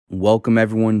Welcome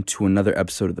everyone to another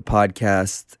episode of the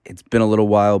podcast. It's been a little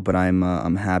while, but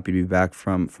I'm happy to be back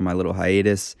from my little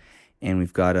hiatus, and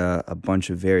we've got a bunch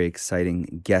of very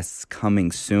exciting guests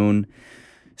coming soon.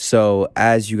 So,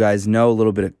 as you guys know, a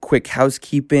little bit of quick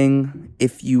housekeeping.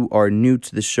 If you are new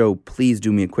to the show, please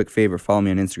do me a quick favor. Follow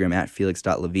me on Instagram at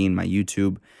felix.levine, my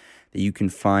YouTube, that you can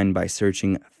find by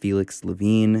searching Felix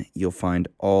Levine. You'll find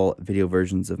all video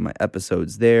versions of my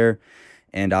episodes there.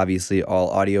 And obviously, all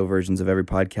audio versions of every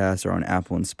podcast are on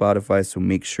Apple and Spotify, so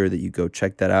make sure that you go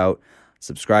check that out.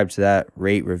 Subscribe to that,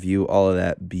 rate, review, all of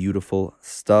that beautiful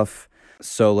stuff.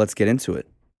 So let's get into it.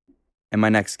 And my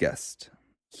next guest,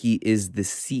 he is the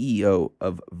CEO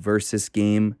of Versus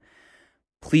Game.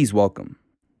 Please welcome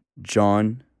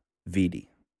John Vitti.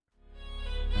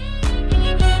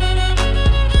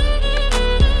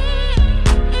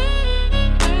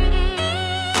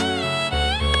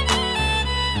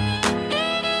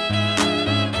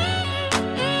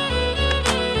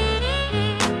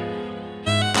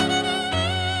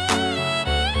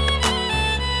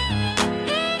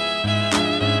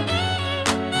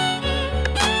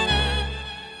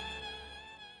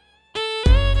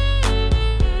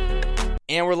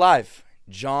 And we're live.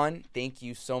 John, thank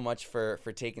you so much for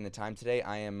taking the time today.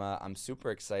 I'm super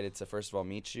excited to first of all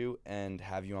meet you and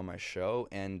have you on my show,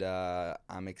 and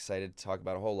I'm excited to talk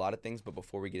about a whole lot of things. But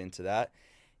before we get into that,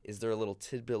 is there a little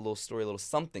tidbit, a little story, a little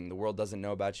something the world doesn't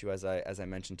know about you, as I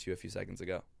mentioned to you a few seconds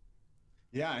ago?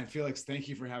 Yeah, and Felix, thank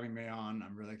you for having me on.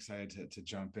 I'm really excited to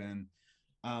jump in.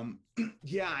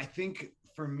 Yeah, I think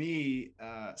for me,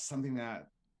 something that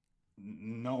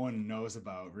no one knows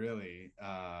about really,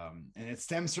 and it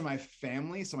stems from my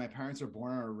family. So my parents were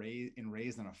born or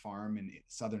raised on a farm in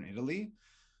southern Italy.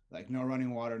 Like no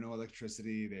running water, no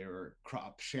electricity. They were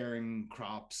sharing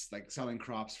crops, like selling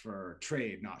crops for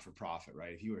trade, not for profit,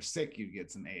 right? If you were sick, you'd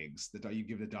get some eggs. You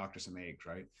give the doctor some eggs,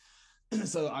 right?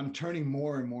 So I'm turning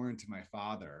more and more into my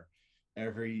father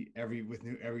every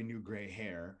new gray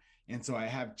hair. And so I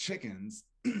have chickens,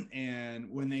 and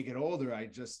when they get older, I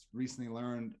just recently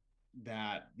learned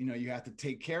that you have to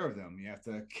take care of them, you have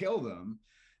to kill them,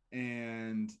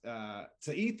 and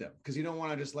to eat them, because you don't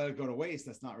want to just let it go to waste.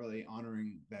 That's not really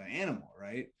honoring the animal,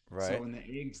 right? So when the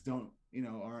eggs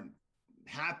aren't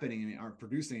happening and aren't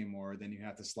producing anymore, then you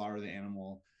have to slaughter the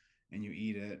animal and you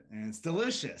eat it, and it's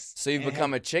delicious. So you've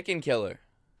become a chicken killer.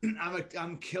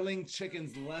 I'm killing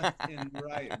chickens left and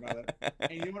right, brother.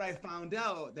 And you know what I found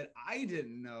out that I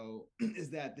didn't know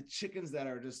is that the chickens that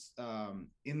are just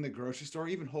in the grocery store,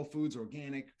 even Whole Foods,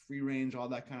 organic, free range, all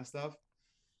that kind of stuff,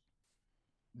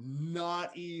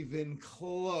 not even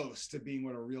close to being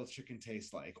what a real chicken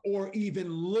tastes like or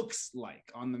even looks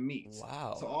like on the meat.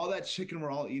 Wow. So all that chicken we're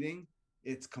all eating,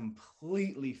 it's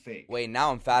completely fake. Wait,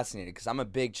 now I'm fascinated because I'm a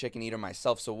big chicken eater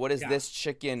myself. So what does this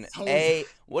chicken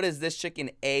what does this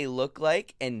chicken A look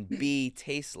like and B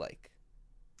taste like?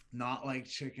 Not like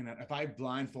chicken. If I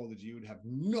blindfolded you, would have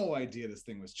no idea this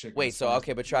thing was chicken. Wait, so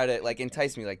okay, but try to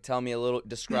entice me, tell me a little,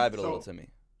 describe it a little to me.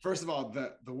 First of all,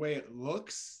 the way it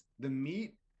looks, the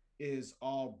meat is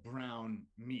all brown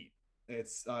meat.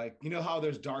 It's like, how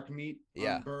there's dark meat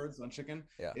on birds, on chicken?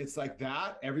 Yeah. It's like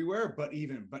that everywhere, but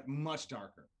much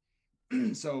darker.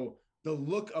 So the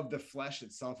look of the flesh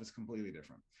itself is completely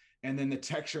different. And then the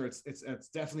texture, it's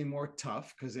definitely more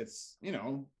tough because it's,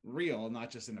 real,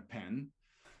 not just in a pen.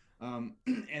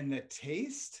 And the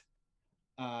taste,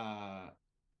 I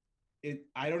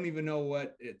don't even know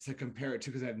what to compare it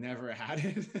to because I've never had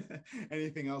it,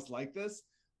 anything else like this,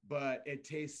 but it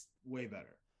tastes way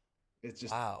better. It's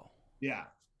just, wow. Yeah.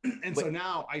 And so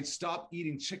now I stopped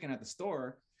eating chicken at the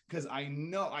store because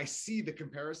I see the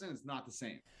comparison. It's not the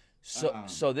same.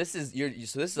 So this is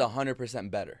 100%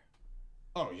 better.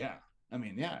 Oh yeah. I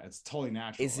mean, yeah, it's totally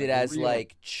natural. Is it as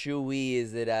chewy?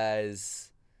 Is it as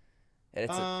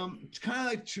it's kind of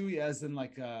like chewy as in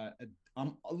like a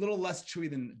little less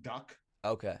chewy than duck.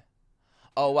 Okay.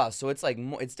 Oh wow. So it's like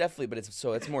more, it's definitely, but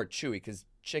it's more chewy because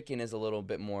chicken is a little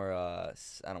bit more I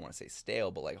don't want to say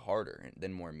stale, but like harder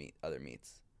than other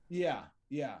meats. Yeah.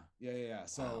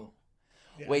 So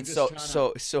wow. Wait,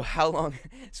 so how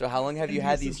long have you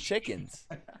had these chickens?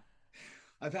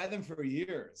 I've had them for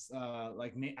years. I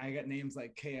got names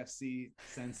like KFC,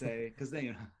 Sensei, because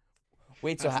they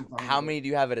Wait, so how many do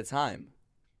you have at a time?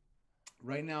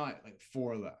 Right now, I like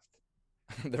 4 left.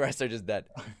 The rest are just dead.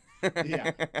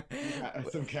 Yeah,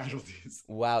 some casualties.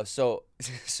 Wow. So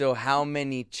how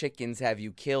many chickens have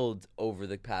you killed over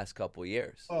the past couple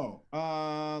years? Oh,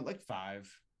 like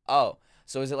 5. Oh,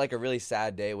 so is it like a really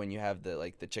sad day when you have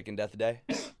the chicken death day?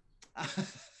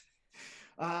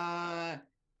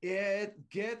 It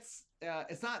gets,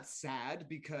 it's not sad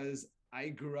because I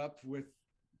grew up with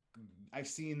I've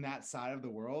seen that side of the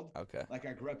world. Okay. Like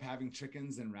I grew up having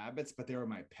chickens and rabbits, but they were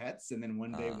my pets. And then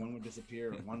one day one would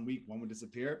disappear, or 1 week one would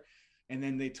disappear. And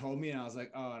then they told me, and I was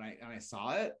like, oh, and I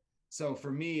saw it. So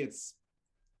for me, it's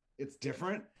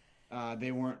different.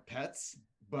 They weren't pets,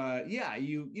 but yeah,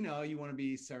 you know, you want to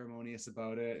be ceremonious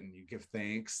about it, and you give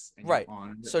thanks and you Right.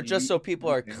 honor it. So just so people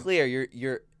are Things.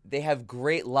 clear, they have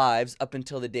great lives up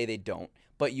until the day they don't,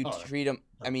 but you Oh, treat them.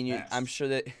 I mean, I'm best. sure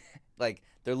that like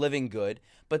they're living good.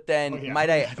 But Oh then yeah. might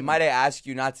I ask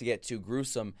you not to get too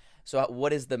gruesome? So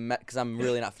what is because I'm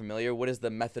really not familiar. What is the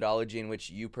methodology in which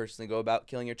you personally go about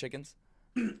killing your chickens?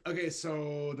 Okay,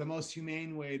 so the most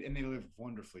humane way, and they live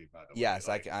wonderfully, by the way. Yes,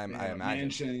 Like they I have a imagine.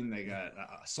 mansion, they got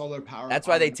solar power That's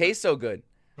why on they them. taste so good.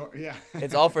 Yeah,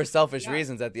 It's all for selfish yeah,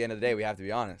 reasons. At the end of the day, we have to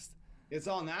be honest. it's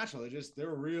all natural. They're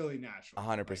really natural.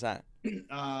 Like 100%.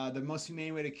 the most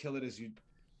humane way to kill it is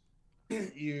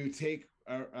you take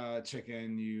a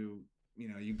chicken, you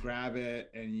know, you grab it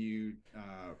and you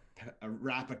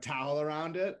wrap a towel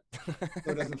around it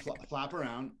so it doesn't flap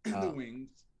around the wings.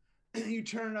 You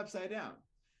turn it upside down.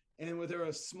 And with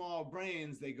their small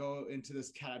brains, they go into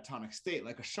this catatonic state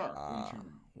like a shark when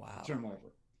you Wow. turn them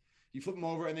over. You flip them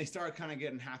over and they start kind of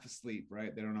getting half asleep,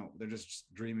 right? They don't know. They're just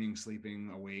dreaming,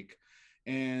 sleeping, awake.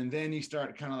 And then you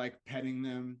start kind of like petting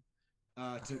them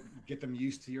to get them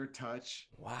used to your touch.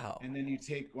 Wow. And then you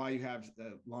take, while you have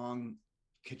the long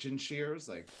kitchen shears,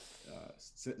 like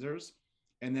scissors,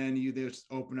 and then you just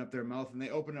open up their mouth, and they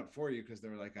open up for you because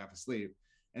they're like half asleep.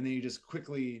 And then you just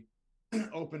quickly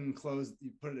open and close,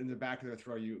 you put it in the back of their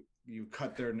throat, you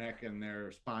cut their neck and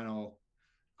their spinal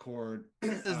cord.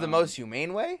 This is the most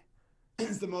humane way?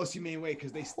 It's the most humane way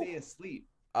because they stay asleep.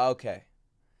 Okay.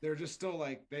 They're just still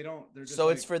like, they're just So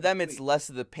like it's for them, asleep. it's less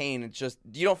of the pain. It's just,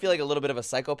 you don't feel like a little bit of a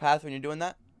psychopath when you're doing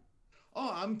that?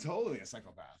 Oh, I'm totally a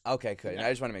psychopath. Okay, good. Yeah. I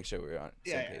just want to make sure we were on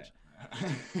the same page.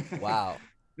 Yeah. Wow.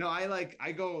 No,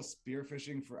 I go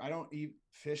spearfishing I don't eat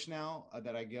fish now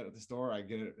that I get at the store. I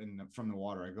get it from the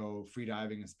water. I go free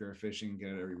diving and spearfishing, get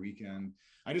it every weekend.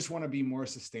 I just want to be more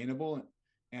sustainable,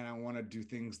 and I want to do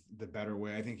things the better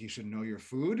way. I think you should know your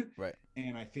food. Right.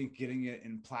 And I think getting it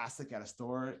in plastic at a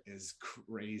store is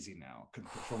crazy now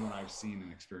from what I've seen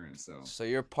and experienced. So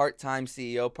you're part-time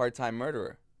CEO, part-time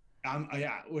murderer.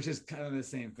 Yeah, which is kind of the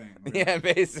same thing. Yeah,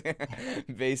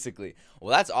 basically. Well,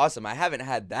 that's awesome. I haven't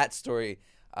had that story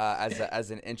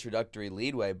as an introductory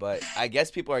leadway, but I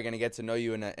guess people are going to get to know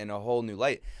you in a whole new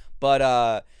light.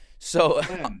 But so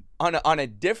on a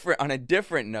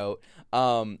different note,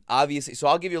 obviously, so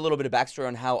I'll give you a little bit of backstory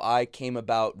on how I came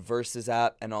about Versus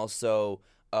app, and also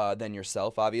then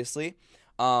yourself, obviously.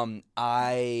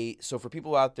 So for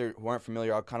people out there who aren't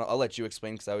familiar, I'll let you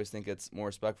explain, because I always think it's more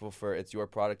respectful for it's your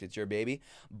product, it's your baby.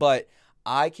 But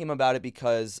I came about it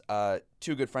because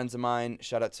two good friends of mine,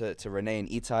 shout out to Renee and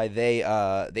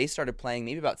Itai, they started playing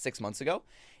maybe about 6 months ago.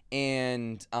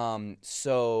 And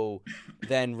so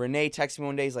then Renee texted me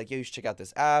one day. He's like, yo, you should check out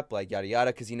this app, like yada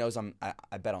yada, because he knows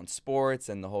I bet on sports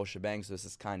and the whole shebang. So this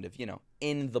is kind of,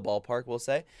 in the ballpark, we'll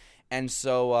say. And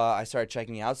so I started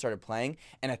checking it out, started playing,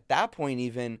 and at that point,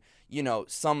 even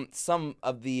some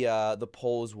of the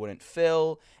polls wouldn't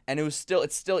fill, and it's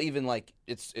still even like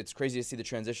it's crazy to see the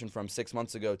transition from 6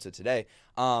 months ago to today.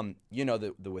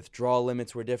 The withdrawal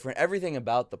limits were different. Everything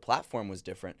about the platform was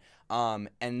different.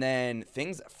 And then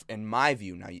things, in my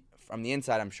view, now from the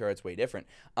inside, I'm sure it's way different.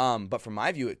 But from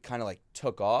my view, it kind of like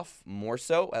took off more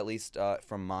so, at least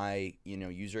from my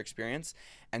user experience.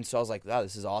 And so I was like, wow,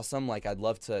 this is awesome. Like, I'd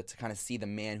love to kind of see the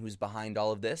man who's behind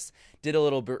all of this. Did a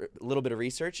little bit of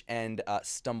research and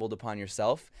stumbled upon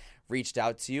yourself, reached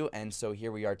out to you, and so here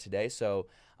we are today. So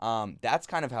that's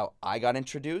kind of how I got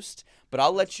introduced. But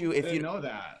I'll let you, if you know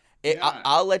that.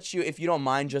 I'll let you, if you don't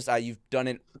mind, just you've done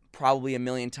it probably a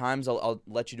million times. I'll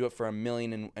let you do it for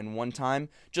 1,000,001 time.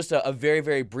 Just a very,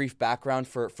 very brief background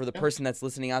for the person that's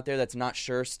listening out there that's not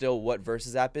sure still what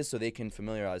Versus app is, so they can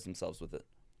familiarize themselves with it.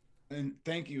 And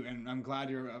thank you, and I'm glad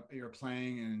you're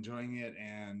playing and enjoying it,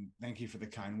 and thank you for the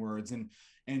kind words.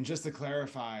 And just to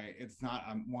clarify, it's not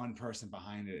one person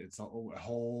behind it; it's a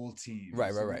whole team.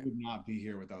 Right. We would not be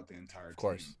here without the entire team. Of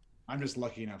course, I'm just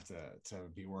lucky enough to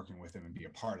be working with him and be a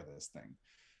part of this thing.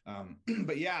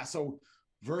 But yeah, so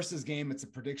Versus game, it's a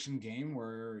prediction game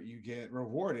where you get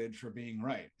rewarded for being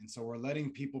right, and so we're letting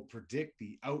people predict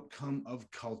the outcome of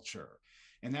culture,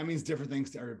 and that means different things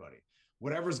to everybody.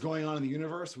 Whatever's going on in the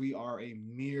universe, we are a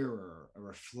mirror, a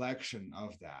reflection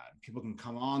of that. People can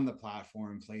come on the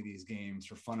platform, play these games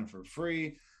for fun and for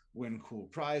free, win cool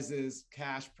prizes,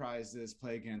 cash prizes,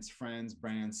 play against friends,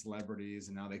 brands, celebrities,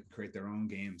 and now they can create their own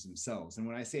games themselves. And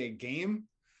when I say a game,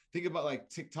 think about like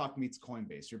TikTok meets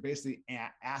Coinbase. You're basically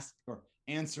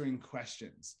answering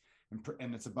questions.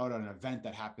 And it's about an event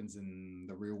that happens in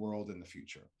the real world in the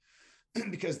future.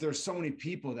 Because there's so many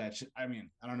people that I mean,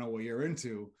 I don't know what you're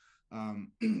into,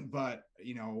 but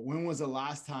when was the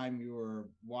last time you were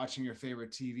watching your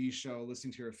favorite TV show,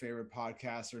 listening to your favorite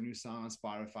podcast or new song on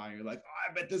Spotify, and you're like, oh,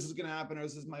 I bet this is gonna happen, or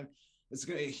it's gonna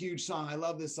be a huge song, I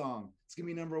love this song, it's gonna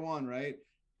be number one, right?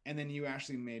 And then you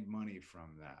actually made money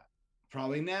from that?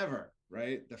 Probably never,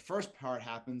 right? The first part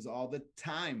happens all the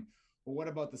time. But what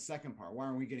about the second part? Why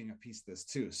aren't we getting a piece of this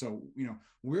too? So,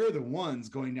 we're the ones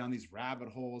going down these rabbit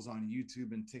holes on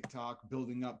YouTube and TikTok,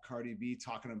 building up Cardi B,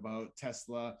 talking about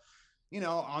Tesla,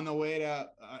 on the way to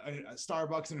a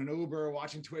Starbucks and an Uber,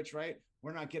 watching Twitch, right?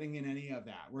 We're not getting in any of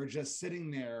that. We're just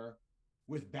sitting there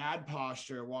with bad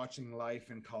posture, watching life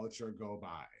and culture go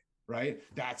by, right?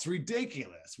 That's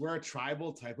ridiculous. We're a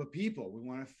tribal type of people. We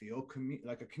want to feel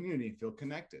like a community, feel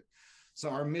connected. So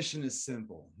our mission is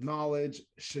simple. Knowledge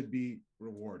should be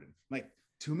rewarded. Like,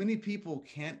 too many people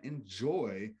can't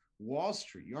enjoy Wall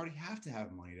Street. You already have to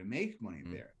have money to make money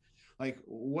there. Like,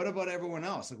 what about everyone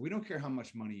else? Like, we don't care how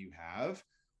much money you have.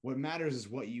 What matters is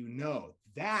what you know.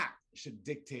 That should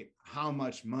dictate how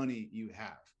much money you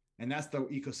have. And that's the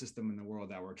ecosystem in the world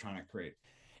that we're trying to create.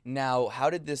 Now, how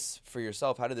did this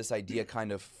idea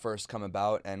kind of first come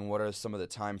about, and what are some of the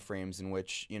time frames in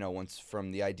which, once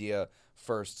from the idea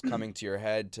first coming to your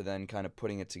head to then kind of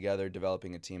putting it together,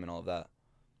 developing a team and all of that?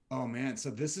 Oh man,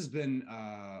 so this has been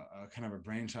a kind of a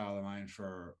brainchild of mine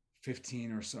for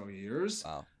 15 or so years.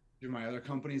 Wow. Through my other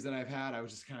companies that I've had, I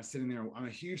was just kind of sitting there. I'm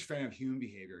a huge fan of human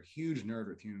behavior, huge nerd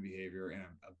with human behavior, and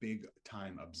a big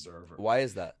time observer. Why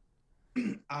is that?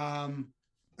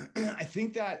 I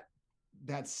think that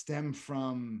stemmed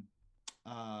from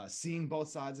seeing both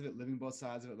sides of it, living both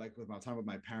sides of it, like with my time with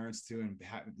my parents too, and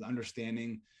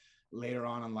understanding later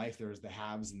on in life there's the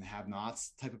haves and the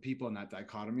have-nots type of people, and that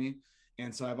dichotomy.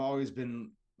 And so I've always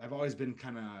been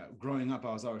kind of, growing up,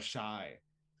 I was always shy.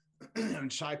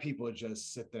 And shy people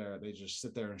just sit there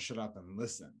and shut up and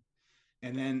listen.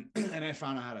 And then and I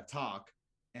found out how to talk,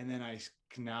 and then I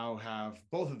can now have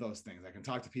both of those things. I can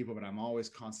talk to people, but I'm always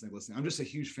constantly listening. I'm just a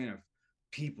huge fan of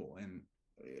people and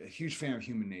a huge fan of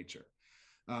human nature.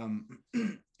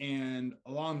 And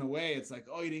along the way, it's like,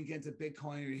 oh, you didn't get into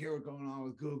Bitcoin, or you hear what's going on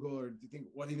with Google, or do you think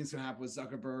what do you think's going to happen with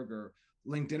Zuckerberg or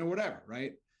LinkedIn or whatever,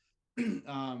 right?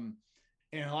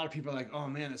 And a lot of people are like, oh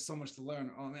man, there's so much to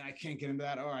learn. Oh man, I can't get into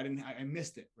that. Or I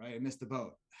missed it, right? I missed the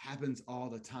boat. Happens all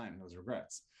the time, those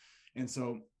regrets. And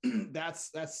so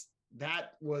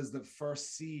that was the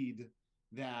first seed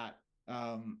that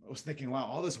I was thinking, wow,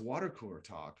 all this water cooler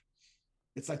talk,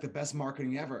 it's like the best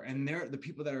marketing ever. And they're the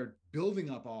people that are building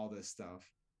up all this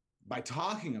stuff by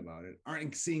talking about it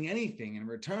aren't seeing anything in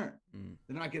return.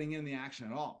 They're not getting in the action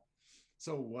at all.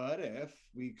 So what if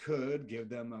we could give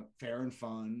them a fair and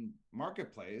fun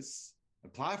marketplace, a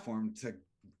platform to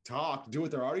talk, do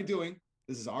what they're already doing.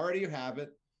 This is already your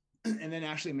habit, and then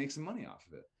actually make some money off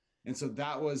of it. And so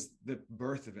that was the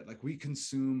birth of it. Like, we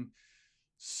consume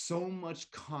so much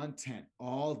content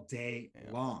all day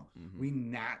long. We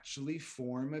naturally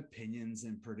form opinions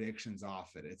and predictions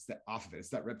off of it. It's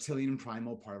that reptilian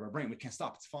primal part of our brain. We can't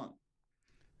stop. It's fun.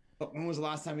 But when was the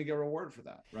last time we get rewarded for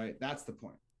that? Right? That's the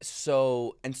point.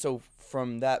 So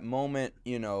from that moment,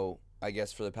 I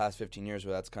guess for the past 15 years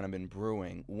where that's kind of been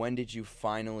brewing, when did you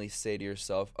finally say to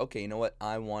yourself, okay, you know what?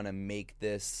 I want to make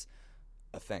this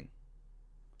a thing?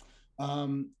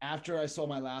 After I sold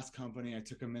my last company, I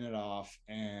took a minute off,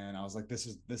 and I was like, this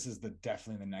is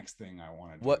definitely the next thing I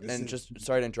want to do. What? And just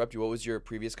sorry to interrupt you. What was your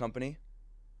previous company?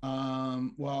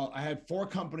 Well, I had 4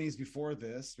 companies before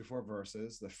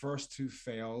Versus. The first 2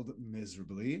 failed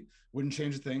miserably. Wouldn't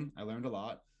change a thing. I learned a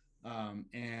lot.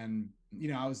 And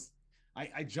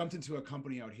I jumped into a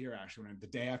company out here actually the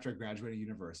day after I graduated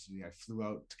university. I flew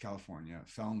out to California,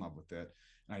 fell in love with it,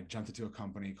 and I jumped into a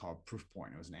company called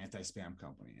Proofpoint. It was an anti-spam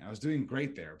company. I was doing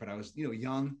great there, but I was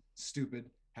young, stupid,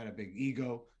 had a big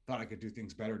ego, thought I could do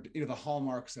things better. The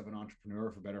hallmarks of an entrepreneur,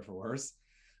 for better or for worse.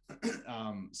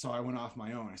 So I went off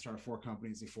my own. I started 4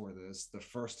 companies before this. The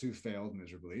first 2 failed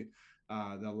miserably.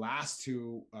 The last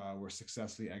 2 were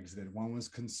successfully exited. One was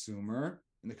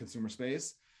in the consumer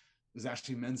space. It was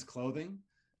actually men's clothing.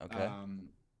 Okay.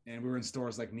 And we were in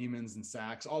stores like Neiman's and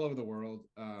Saks all over the world.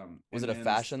 Was it a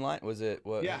fashion line? Was it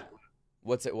what? Yeah.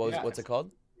 What's it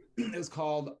called? It was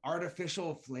called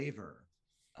Artificial Flavor.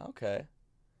 Okay.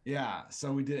 Yeah.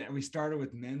 So we started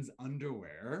with men's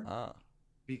underwear.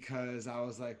 Because I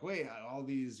was like, wait, all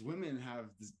these women have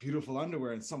this beautiful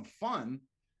underwear and some fun.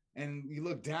 And you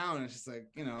look down and it's just like,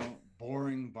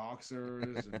 boring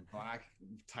boxers and black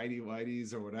tidy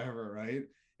whities or whatever, right?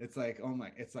 It's like,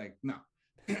 no.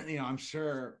 I'm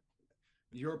sure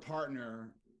your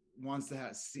partner wants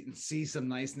to see some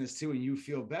niceness too, and you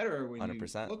feel better when you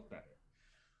 100%. look better.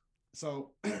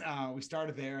 So we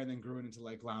started there and then grew it into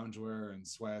like loungewear and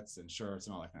sweats and shirts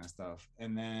and all that kind of stuff.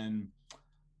 And then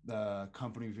the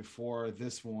company before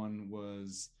this one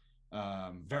was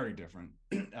very different.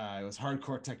 It was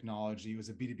hardcore technology. It was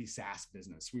a B2B SaaS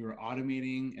business. We were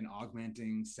automating and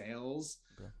augmenting sales.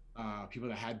 Okay. People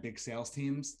that had big sales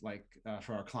teams, like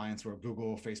for our clients were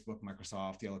Google, Facebook,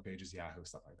 Microsoft, Yellow Pages, Yahoo,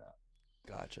 stuff like that.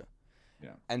 Gotcha.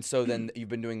 Yeah. And so then you've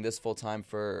been doing this full time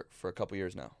for a couple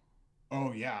years now.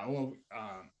 Oh yeah. Well,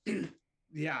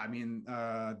 yeah. I mean,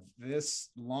 this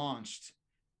launched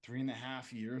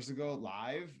 3.5 years ago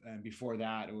live, and before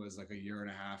that, it was like a year and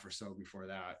a half or so before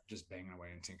that, just banging away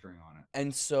and tinkering on it.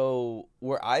 And so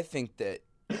where I think that,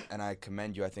 and I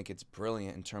commend you, I think it's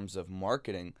brilliant in terms of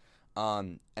marketing.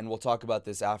 And we'll talk about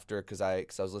this after because I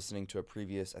was listening to a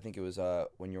previous, I think it was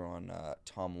when you were on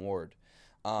Tom Ward,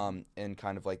 and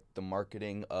kind of like the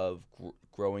marketing of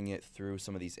growing it through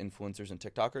some of these influencers and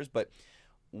TikTokers. But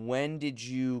when did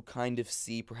you kind of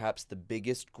see perhaps the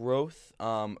biggest growth?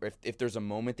 Or if there's a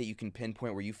moment that you can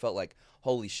pinpoint where you felt like,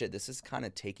 holy shit, this is kind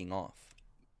of taking off.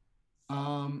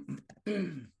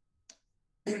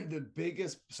 The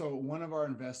biggest, so one of our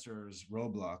investors,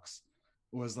 Roblox,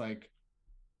 was like,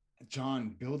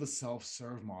 John, build a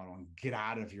self-serve model and get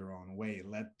out of your own way.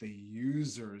 Let the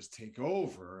users take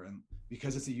over, and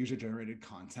because it's a user-generated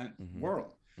content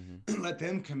world, let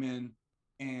them come in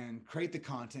and create the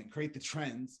content, create the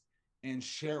trends, and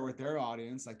share it with their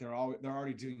audience, like they're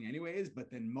already doing anyways. But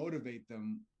then motivate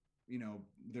them.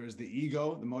 There's the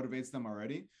ego that motivates them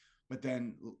already, but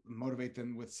then motivate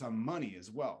them with some money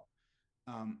as well.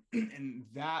 And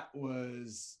that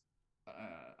was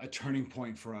a turning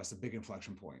point for us, a big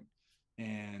inflection point.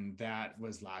 And that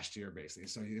was last year, basically.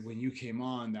 So when you came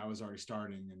on, that was already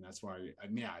starting. And that's why,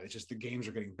 it's just the games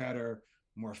are getting better,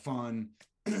 more fun.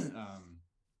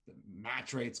 The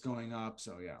match rates going up.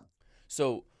 So, yeah.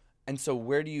 So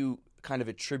where do you kind of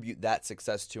attribute that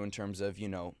success to in terms of,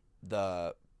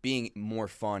 the being more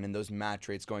fun and those match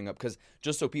rates going up? Because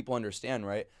just so people understand,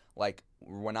 right? Like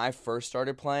when I first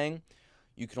started playing,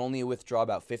 you can only withdraw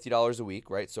about $50 a week,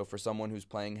 right? So for someone who's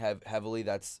playing heavily,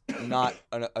 that's not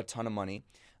a ton of money.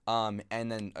 And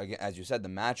then again, as you said, the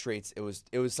match rates, it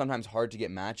was sometimes hard to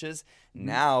get matches.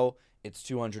 Now it's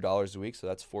 $200 a week, so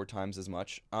that's 4 times as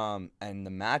much. And the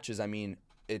matches, I mean,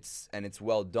 it's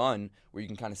well done where you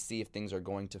can kind of see if things are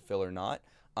going to fill or not.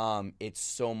 It's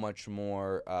so much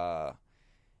more.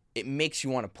 It makes you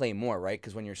want to play more, right?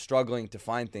 Because when you're struggling to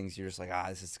find things, you're just like,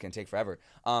 this is gonna take forever.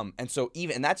 And so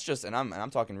and that's just, and I'm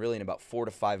talking really in about 4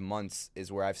 to 5 months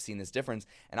is where I've seen this difference.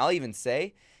 And I'll even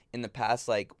say, in the past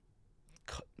like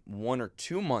 1 or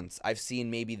 2 months, I've seen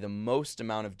maybe the most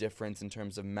amount of difference in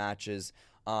terms of matches,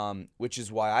 which is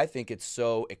why I think it's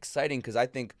so exciting. Because I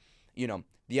think,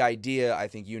 the idea, I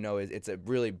think is it's a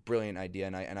really brilliant idea,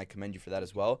 and I commend you for that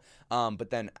as well. But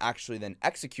then actually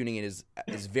executing it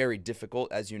is very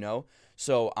difficult, as you know.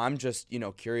 So I'm just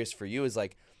curious for you, is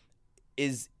like,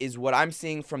 is what I'm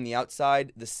seeing from the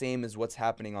outside the same as what's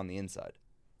happening on the inside?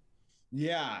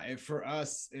 Yeah, for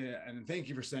us, and thank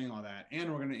you for saying all that.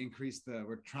 And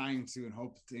we're trying to and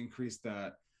hope to increase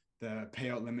the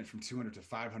payout limit from 200 to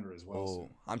 500 as well. Oh,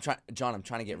 I'm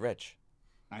trying to get rich.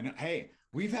 I know. Hey,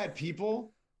 we've had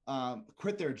people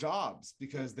quit their jobs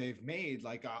because they've made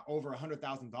like over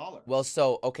 $100,000. Well,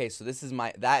 so this is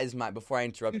my before I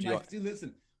interrupt you. Dude,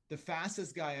 listen, the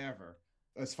fastest guy ever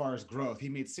as far as growth, he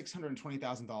made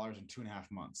 $620,000 in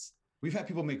 2.5 months. We've had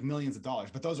people make millions of dollars,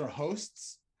 but those are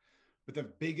hosts. But the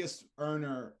biggest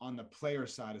earner on the player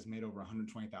side has made over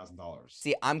 $120,000.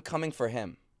 See, I'm coming for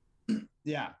him.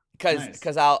 Yeah,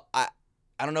 because I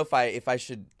don't know if I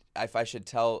should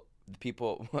tell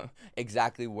people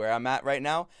exactly where I'm at right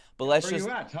now, but let's where just.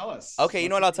 Where you at? Tell us. Okay, you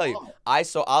know what? I'll tell you.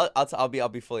 I'll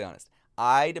be fully honest.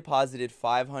 I deposited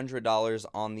 $500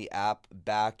 on the app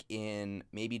back in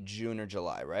maybe June or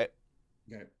July, right?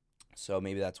 Okay. So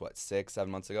maybe that's 6-7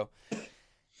 months ago.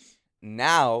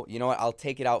 Now, you know what? I'll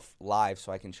take it out live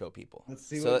so I can show people. Let's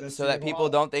see. So that people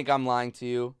don't think I'm lying to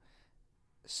you.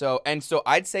 So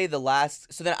I'd say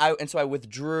I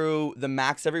withdrew the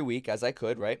max every week as I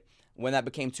could, right? When that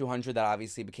became 200, that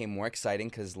obviously became more exciting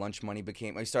because lunch money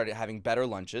I started having better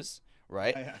lunches,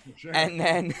 right? Yeah, for sure. And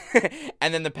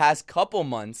then the past couple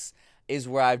months is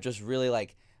where I've just really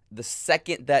like, the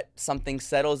second that something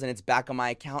settles and it's back on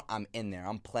my account, I'm in there.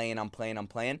 I'm playing.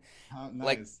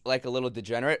 Nice. Like a little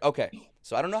degenerate. Okay.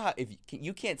 So I don't know if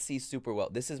you can't see super well.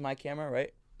 This is my camera,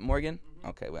 right, Morgan? Mm-hmm.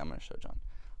 Okay, wait, I'm going to show John.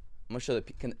 I'm going to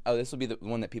show this will be the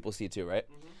one that people see too, right?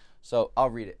 Mm-hmm. So I'll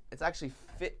read it. It's actually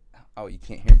Oh, you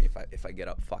can't hear me if I get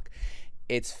up. Fuck.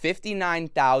 It's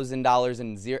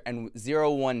 $59,000 and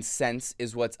 01 cents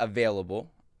is what's available.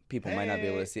 People might not be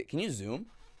able to see it. Can you zoom?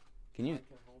 Can you?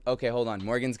 Okay, hold on.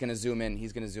 Morgan's gonna zoom in.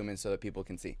 He's gonna zoom in so that people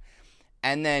can see.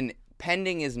 And then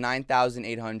pending is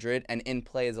 9,800 and in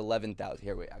play is 11,000.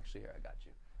 Here, wait. Actually, here I got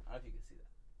you. I don't know if you can see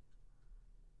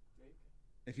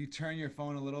that. If you turn your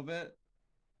phone a little bit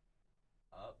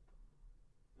Up.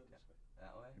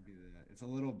 That way. Maybe it's a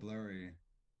little blurry.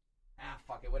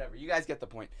 Fuck it. Whatever. You guys get the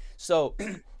point. So.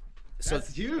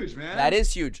 That's huge, man. That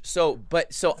is huge. So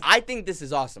I think this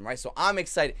is awesome, right? So I'm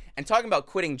excited. And talking about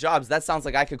quitting jobs, that sounds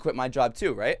like I could quit my job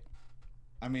too, right?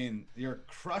 I mean, you're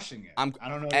crushing it. I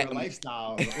don't know your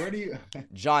lifestyle, but where do you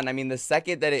John, I mean, the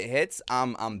second that it hits,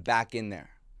 I'm back in there.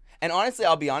 And honestly,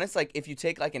 I'll be honest, like if you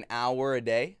take like an hour a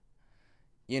day,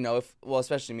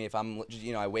 especially me, if I'm,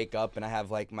 I wake up and I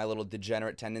have like my little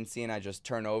degenerate tendency and I just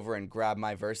turn over and grab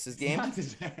my versus game,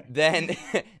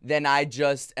 then I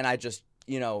just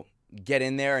get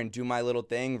in there and do my little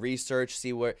thing, research,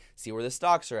 see where the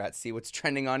stocks are at, see what's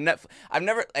trending on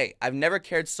Netflix. I've never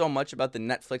cared so much about the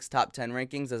Netflix top 10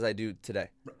 rankings as I do today.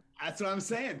 That's what I'm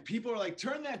saying. People are like,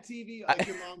 turn that TV, like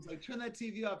your mom's like, turn that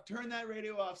TV off, turn that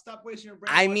radio off, stop wasting your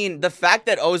brain. I mean, the fact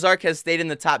that Ozark has stayed in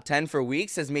the top 10 for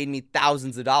weeks has made me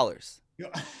thousands of dollars. Dude,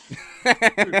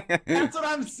 that's what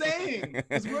I'm saying.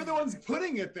 Because we're the ones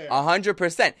putting it there.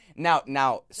 100%.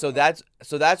 Now, so that's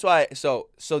why. So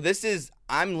this is,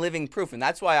 I'm living proof, and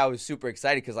that's why I was super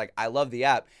excited because like I love the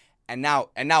app, and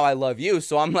now I love you.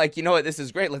 So I'm like, you know what, this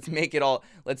is great. Let's make it all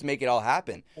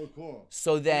happen. Oh, cool.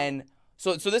 So then.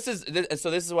 So this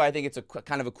is why I think it's a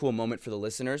kind of a cool moment for the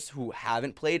listeners who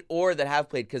haven't played or that have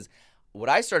played, because what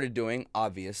I started doing,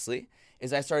 obviously,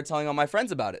 is I started telling all my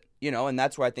friends about it, and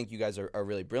that's where I think you guys are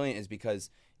really brilliant, is because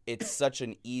it's such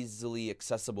an easily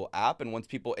accessible app, and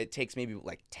it takes maybe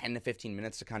like 10 to 15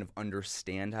 minutes to kind of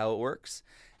understand how it works,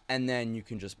 and then you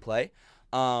can just play.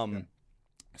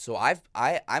 So I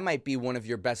might be one of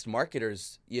your best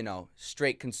marketers,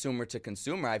 straight consumer to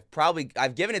consumer. I've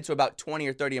given it to about 20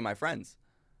 or 30 of my friends.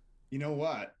 You know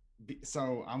what?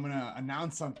 So I'm going to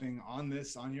announce something on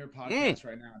your podcast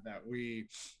right now that we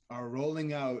are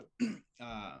rolling out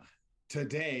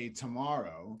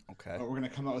tomorrow. Okay. But we're going to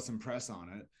come out with some press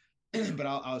on it. But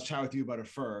I'll chat with you about it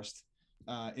first.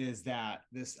 Is that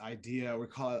this idea, we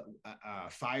call it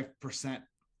 5%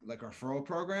 like referral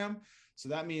program. So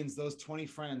that means those 20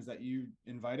 friends that you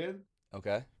invited.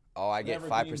 Okay. Oh, I get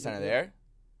 5% of there?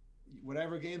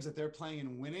 Whatever games that they're playing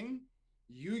and winning,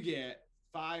 you get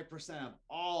 5% of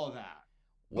all of that.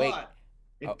 Wait. But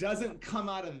it doesn't come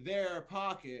out of their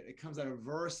pocket. It comes out of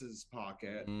Versus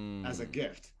pocket as a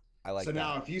gift. I like that. So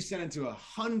now if you send it to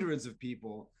hundreds of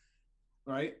people,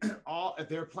 right? If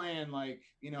they're playing like,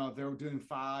 if they're doing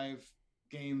 5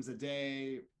 games a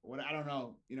day, I don't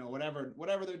know, whatever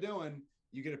they're doing,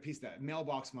 you get a piece of that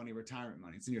mailbox money, retirement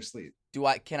money. It's in your sleep.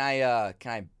 Can I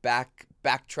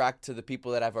backtrack to the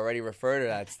people that I've already referred, or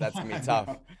that's gonna be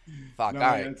tough? Fuck. No, all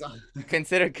right.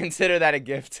 Consider that a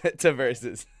gift to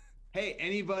Versus. Hey,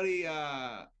 anybody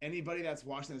that's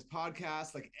watching this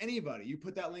podcast, like anybody, you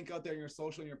put that link out there in your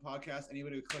social, in your podcast,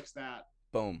 anybody who clicks that,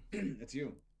 boom, it's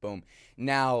you. Boom.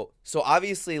 Now, so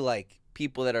obviously, like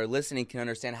people that are listening can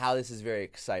understand how this is very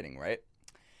exciting, right?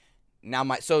 Now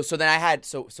so then I had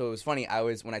so it was funny.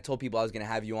 When I told people I was gonna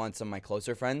have you on, some of my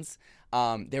closer friends,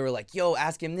 they were like, "Yo,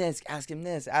 ask him this, ask him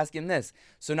this, ask him this."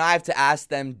 So now I have to ask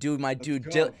them, do my due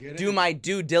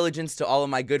diligence to all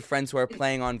of my good friends who are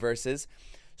playing on Versus.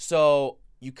 So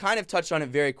you kind of touched on it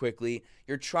very quickly.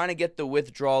 You're trying to get the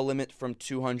withdrawal limit from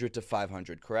 200 to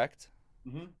 500, correct?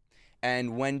 Mm-hmm.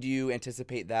 And when do you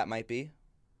anticipate that might be?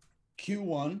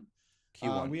 Q1.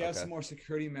 We have okay. some more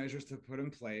security measures to put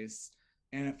in place.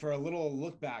 And for a little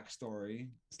look back story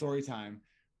time,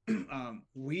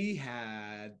 we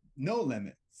had no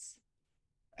limits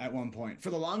at one point for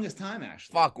the longest time,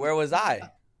 actually. Fuck, where was I?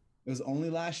 It was only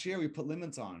last year we put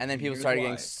limits on. And then people started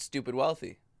getting stupid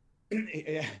wealthy.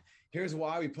 Yeah. Here's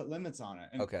why we put limits on it.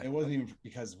 And okay. It wasn't even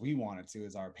because we wanted to,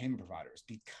 as our payment providers.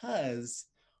 Because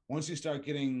once you start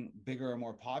getting bigger and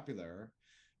more popular,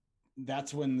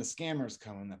 that's when the scammers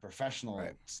come and the professional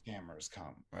scammers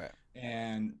come. Right.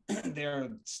 And they're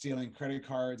stealing credit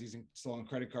cards, using stolen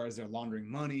credit cards. They're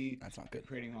laundering money. That's not good.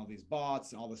 Creating all these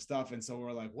bots and all this stuff. And so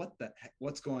we're like, what the heck?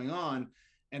 What's going on?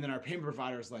 And then our payment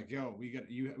provider is like, yo, we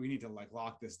need to like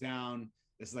lock this down.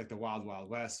 This is like the wild, wild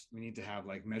west. We need to have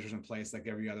like measures in place, like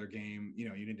every other game.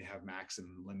 You need to have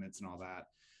maximum limits and all that.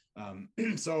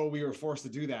 So we were forced to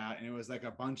do that. And it was like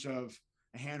a bunch of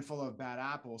a handful of bad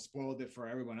apples spoiled it for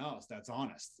everyone else that's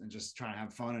honest and just trying to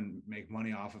have fun and make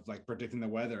money off of like predicting the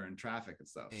weather and traffic and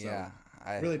stuff. So Yeah,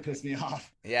 I really pissed me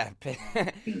off. yeah. Um,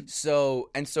 So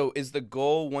is the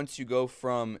goal once you go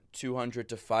from 200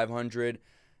 to 500,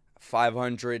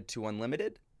 500 to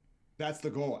unlimited? That's the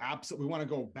goal. Absolutely. We want to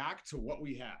go back to what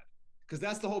we had because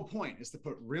that's the whole point, is to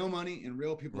put real money in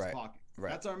real people's Right. pockets.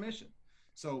 Right. That's our mission.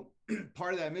 So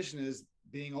part of that mission is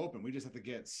being open. We just have to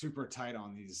get super tight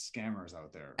on these scammers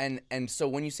out there. And so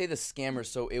when you say the scammers,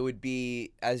 so it would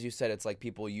be, as you said, it's like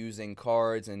people using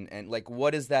cards and like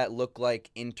what does that look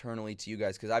like internally to you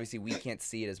guys? Because obviously we can't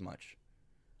see it as much.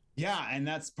 Yeah, and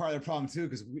that's part of the problem too,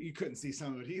 because we couldn't see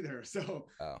some of it either.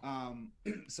 Oh.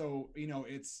 So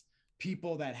it's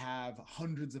people that have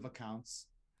hundreds of accounts,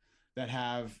 that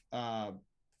have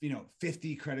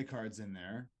 50 credit cards in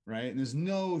there, right? And there's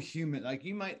no human, like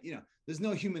there's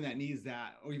no human that needs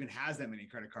that or even has that many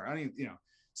credit cards. I don't even.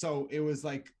 So it was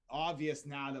like obvious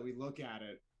now that we look at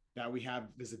it, that we have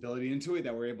visibility into it,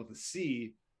 that we're able to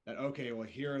see that, okay, well,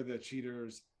 here are the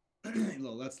cheaters.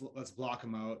 let's block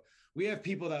them out. We have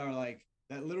people that are like,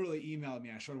 that literally emailed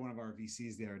me. I showed one of our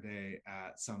VCs the other day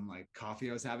at some like coffee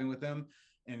I was having with them,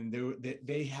 and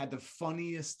they had the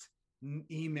funniest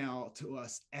email to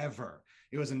us ever.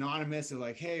 It was anonymous. They're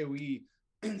like, hey,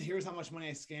 here's how much money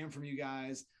I scammed from you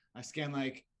guys. I scanned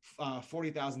like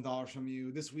 $40,000 from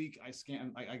you this week. I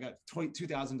got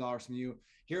 $2,000 from you.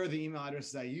 Here are the email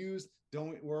addresses I used.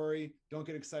 Don't worry, don't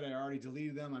get excited. I already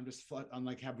deleted them. I'm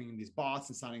like having these bots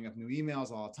and signing up new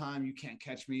emails all the time. You can't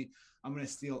catch me. I'm gonna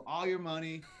steal all your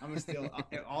money. I'm gonna steal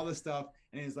all this stuff.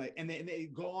 And it's like, and they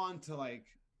go on to like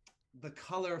the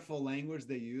colorful language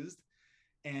they used.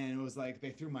 And it was like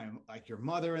they threw your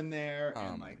mother in there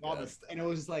and like all this, and it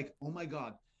was just like, oh my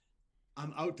God,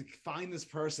 I'm out to find this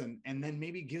person and then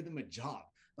maybe give them a job.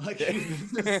 Like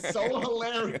this is so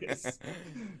hilarious.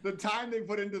 The time they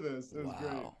put into this is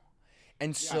great.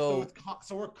 And so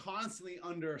we're constantly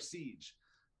under siege.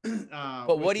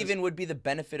 But what even would be the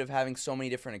benefit of having so many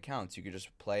different accounts? You could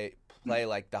just play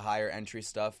like the higher entry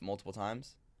stuff multiple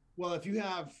times. Well, if you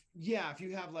have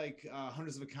like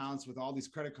hundreds of accounts with all these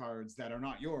credit cards that are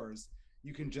not yours,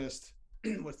 you can just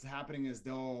what's happening is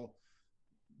they'll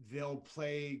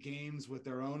play games with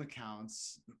their own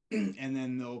accounts, and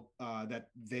then they'll that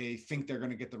they think they're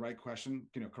going to get the right question,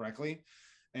 correctly,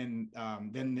 and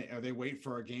then they wait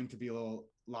for a game to be a little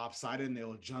lopsided, and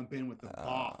they'll jump in with the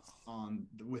bot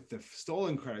with the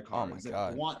stolen credit cards.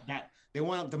 Oh my God. They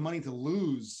want the money to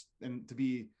lose and to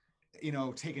be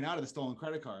taken out of the stolen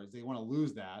credit cards. They want to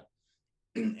lose that,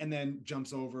 and then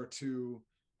jumps over to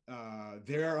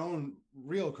their own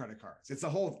real credit cards. It's a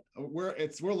whole we're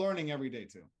learning every day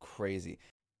too. Crazy.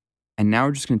 And now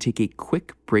we're just going to take a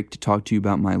quick break to talk to you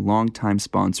about my longtime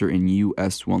sponsor in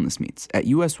US Wellness Meats. At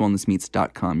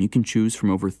uswellnessmeats.com, you can choose from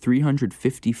over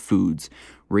 350 foods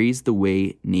raised the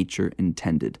way nature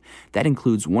intended. That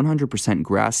includes 100%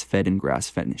 grass-fed and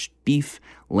grass-finished beef,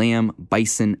 lamb,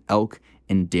 bison, elk,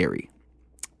 and dairy.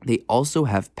 They also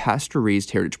have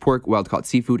pasture-raised heritage pork, wild-caught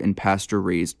seafood, and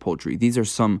pasture-raised poultry. These are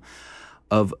some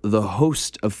of the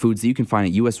host of foods that you can find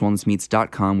at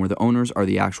uswellnessmeats.com, where the owners are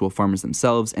the actual farmers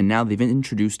themselves, and now they've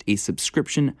introduced a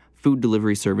subscription food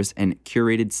delivery service and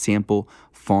curated sample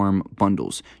farm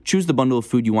bundles. Choose the bundle of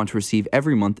food you want to receive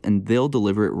every month, and they'll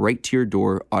deliver it right to your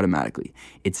door automatically.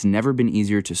 It's never been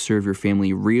easier to serve your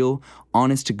family real,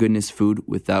 honest-to-goodness food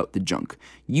without the junk.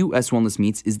 US Wellness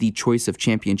Meats is the choice of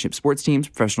championship sports teams,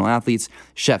 professional athletes,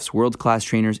 chefs, world-class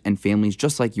trainers, and families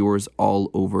just like yours all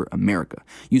over America.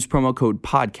 Use promo code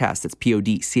PODCAST, that's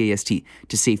PODCAST,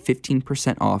 to save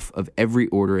 15% off of every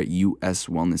order at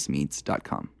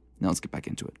uswellnessmeats.com. Now let's get back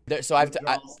into it. So I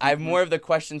have more of the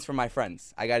questions from my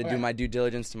friends. I got to do my due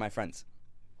diligence to my friends.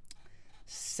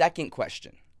 Second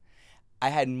question. I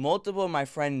had multiple of my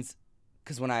friends,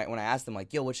 because when I asked them,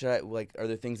 like, yo, what should I, like, are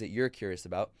there things that you're curious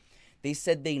about? They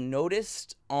said they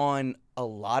noticed on a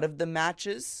lot of the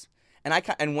matches,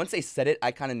 and once they said it,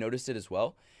 I kind of noticed it as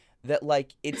well, that,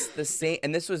 like, it's the same,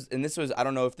 and this was, I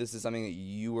don't know if this is something that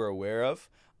you were aware of,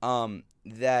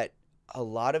 that a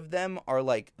lot of them are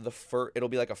like it'll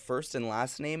be like a first and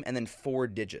last name and then 4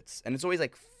 digits. And it's always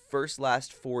like first,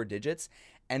 last 4 digits.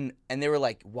 And they were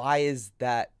like, why is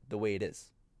that the way it is?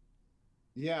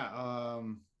 Yeah.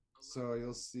 So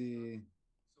you'll see.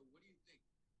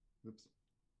 Oops.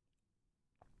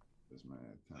 There's my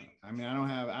account. I mean, I don't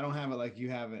have it like you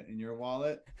have it in your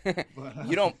wallet. But,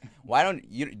 you don't, why don't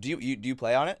you, do you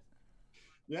play on it?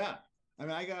 Yeah. I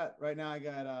mean, I got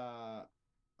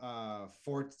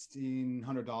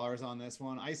 $1,400 on this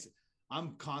one.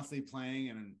 I'm constantly playing,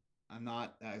 and I'm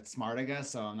not smart, I guess,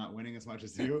 so I'm not winning as much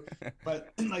as you.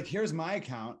 But like, here's my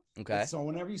account. Okay. It's so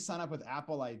whenever you sign up with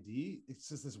Apple ID, it's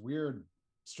just this weird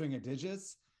string of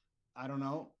digits. I don't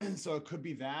know. So it could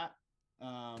be that,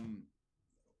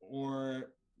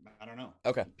 or I don't know.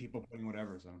 Okay. People putting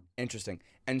whatever. So Interesting.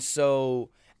 So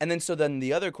then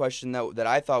the other question that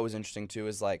I thought was interesting too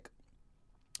is like,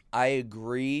 I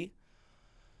agree.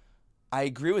 I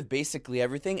agree with basically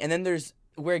everything. And then there's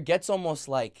where it gets almost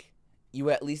like you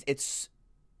at least it's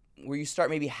where you start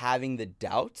maybe having the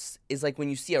doubts is like when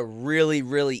you see a really,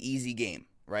 really easy game,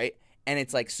 right? And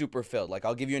it's like super filled. Like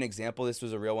I'll give you an example. This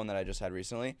was a real one that I just had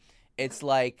recently. It's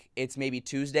like it's maybe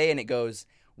Tuesday and it goes,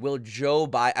 will Joe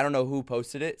Biden, I don't know who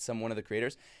posted it, one of the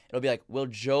creators. It'll be like, will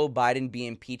Joe Biden be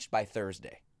impeached by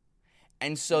Thursday?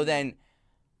 And so then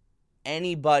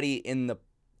anybody in the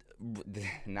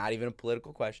not even a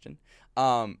political question.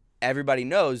 Everybody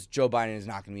knows Joe Biden is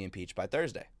not going to be impeached by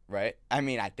Thursday, right? I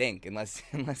mean, I think unless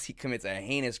he commits a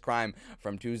heinous crime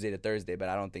from Tuesday to Thursday, but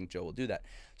I don't think Joe will do that.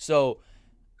 So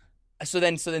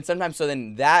then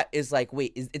that is like,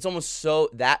 wait, it's almost so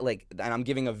that like, and I'm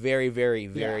giving a very, very,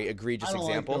 very egregious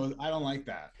example. I don't like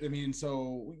that. I mean,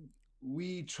 so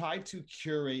we try to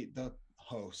curate the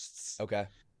hosts Okay.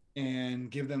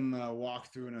 and give them a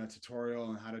walkthrough and a tutorial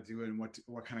on how to do it and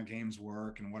what kind of games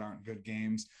work and what aren't good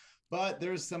games. But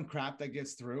there's some crap that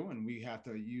gets through, and we have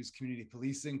to use community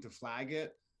policing to flag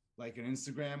it, like an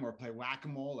Instagram, or play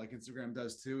whack-a-mole like Instagram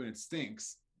does too, and it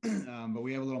stinks. But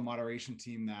we have a little moderation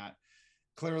team that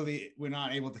clearly we're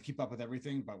not able to keep up with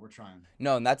everything, but we're trying.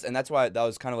 No, and that's why that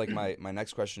was kind of like my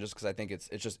next question, just because I think it's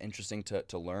just interesting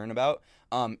to learn about.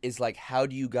 Is like, how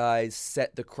do you guys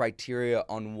set the criteria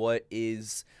on what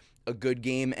is a good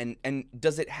game, and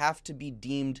does it have to be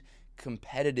deemed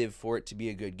competitive for it to be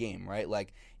a good game, right?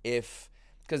 Like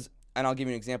and I'll give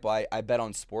you an example. I bet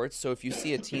on sports, so if you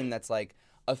see a team that's like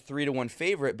a 3-1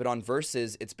 favorite, but on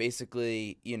Versus it's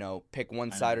basically pick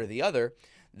one side or the other,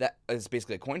 that is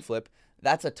basically a coin flip.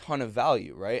 That's a ton of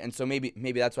value, right? And so maybe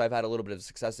that's why I've had a little bit of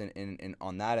success in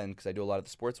on that end, because I do a lot of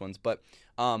the sports ones. But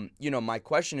my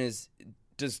question is,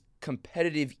 does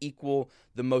competitive equal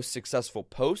the most successful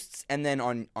posts? And then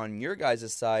on your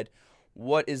guys' side,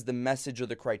 what is the message or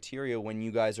the criteria when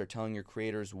you guys are telling your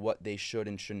creators what they should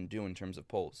and shouldn't do in terms of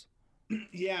polls?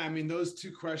 Yeah, I mean, those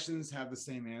two questions have the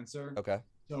same answer. Okay.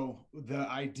 So the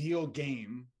ideal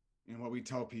game, and what we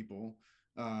tell people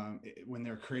when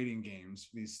they're creating games,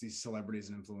 these celebrities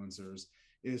and influencers,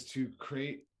 is to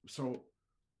create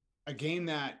a game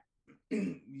that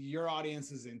your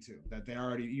audience is into, that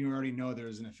you already know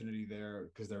there's an affinity there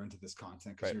because they're into this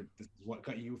content, because Right. this is what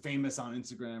got you famous on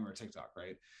Instagram or TikTok,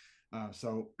 right?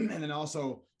 And then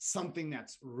also something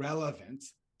that's relevant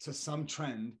to some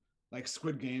trend, like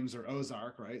Squid Games or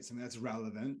Ozark, right? Something that's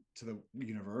relevant to the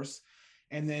universe.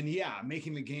 And then,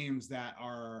 making the games that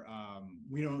are,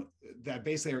 that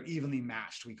basically are evenly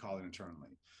matched, we call it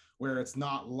internally, where it's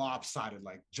not lopsided,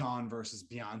 like John versus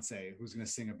Beyonce, who's going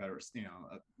to sing a better,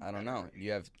 I don't know.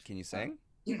 Can you sing?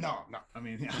 No. I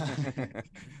mean,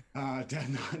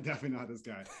 definitely not this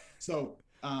guy. So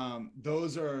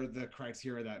those are the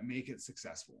criteria that make it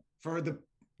successful for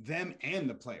them and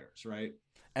the players, right?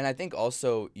 And I think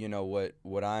also,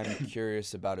 what I'm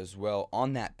curious about as well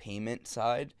on that payment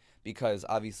side, because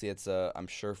obviously I'm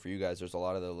sure for you guys, there's a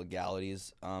lot of the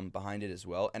legalities behind it as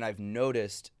well. And I've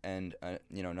noticed, and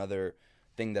another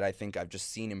thing that I think I've just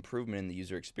seen improvement in the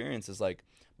user experience is like,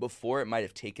 before it might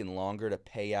have taken longer to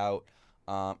pay out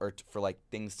for like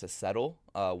things to settle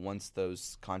once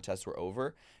those contests were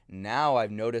over. Now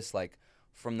I've noticed, like,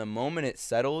 from the moment it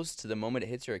settles to the moment it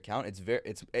hits your account,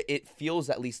 it feels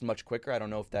at least much quicker. I don't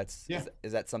know if that's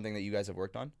is that something that you guys have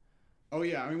worked on? Oh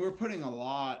yeah, I mean, we're putting a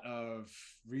lot of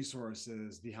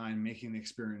resources behind making the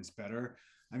experience better.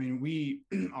 I mean, we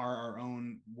are our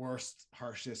own worst,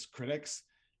 harshest critics,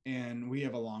 and we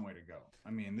have a long way to go.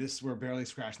 I mean, we're barely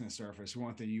scratching the surface. We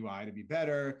want the UI to be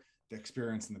better, the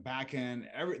experience in the back end,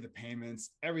 the payments,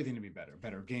 everything to be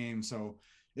better game. So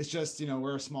it's just,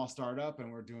 we're a small startup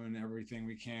and we're doing everything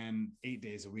we can 8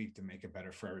 days a week to make it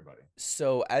better for everybody.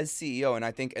 So as CEO, and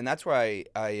I think, and that's where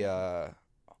I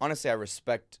honestly I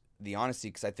respect the honesty,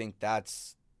 because I think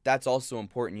that's also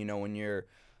important. When you're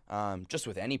just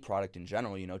with any product in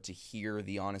general, to hear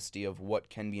the honesty of what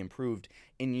can be improved.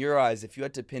 In your eyes, if you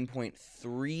had to pinpoint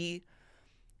 3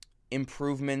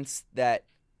 improvements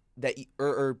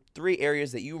or 3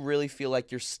 areas that you really feel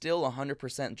like you're still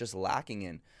 100% just lacking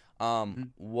in,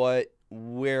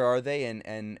 where are they,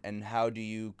 and how do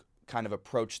you kind of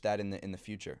approach that in the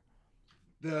future?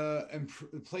 The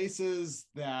places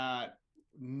that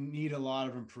need a lot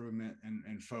of improvement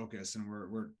and focus, and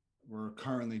we're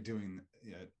currently doing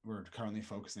it, we're currently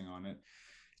focusing on it,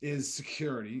 is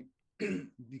security.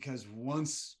 Because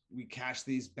once we catch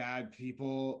these bad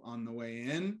people on the way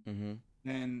in,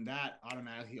 then that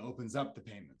automatically opens up the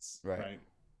payments, right?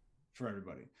 For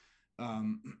everybody.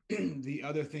 The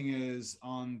other thing is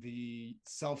on the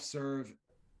self-serve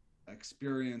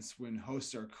experience when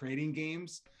hosts are creating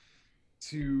games,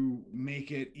 to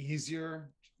make it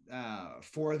easier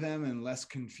for them and less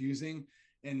confusing.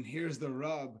 And here's the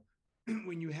rub.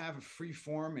 When you have a free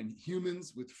form and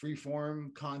humans with free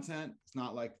form content, it's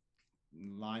not like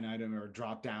line item or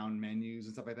drop down menus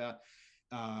and stuff like that.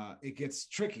 It gets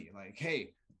tricky. Like,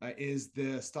 hey, is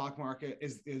the stock market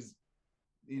is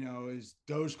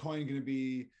Dogecoin going to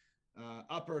be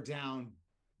up or down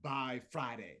by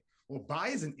Friday? Well, buy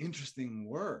is an interesting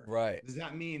word. Right. Does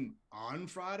that mean on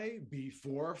Friday,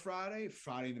 before Friday,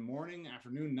 Friday in the morning,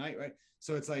 afternoon, night, right?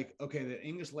 So it's like, okay, the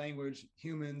English language,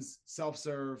 humans,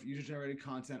 self-serve, user-generated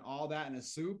content, all that in a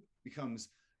soup becomes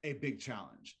a big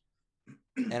challenge.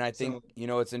 And I think,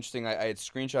 it's interesting. I had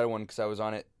screenshotted one because I was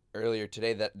on it earlier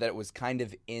today that it was kind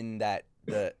of in that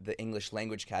the English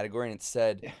language category, and it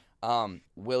said,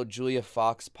 will Julia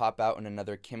Fox pop out in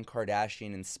another Kim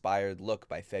Kardashian inspired look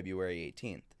by February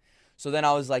 18th? So then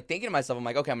I was like thinking to myself, I'm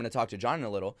like, okay, I'm going to talk to John in a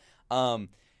little.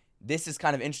 This is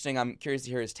kind of interesting. I'm curious to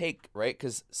hear his take, right?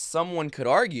 Because someone could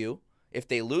argue, if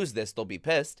they lose this, they'll be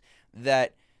pissed,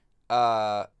 that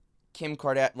Kim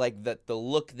Kardashian, like the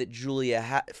look that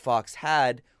Julia Fox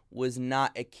had was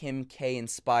not a Kim K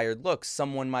inspired look.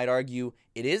 Someone might argue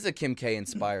it is a Kim K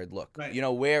inspired look. Right.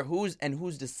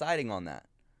 Who's deciding on that?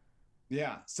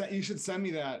 Yeah, so you should send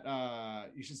me that.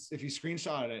 If you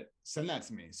screenshot it, send that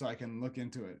to me so I can look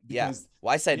into it. Because,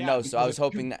 well, I said no, so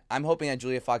I'm hoping that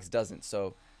Julia Fox doesn't.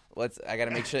 So I got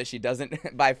to make sure that she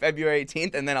doesn't by February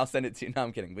 18th, and then I'll send it to you. No,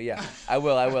 I'm kidding, but yeah, I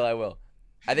will.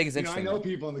 I think it's interesting. I know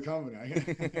people in the company.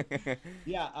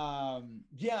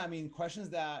 I mean, questions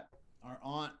that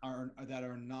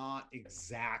are not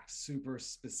exact, super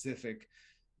specific,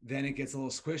 then it gets a little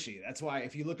squishy. That's why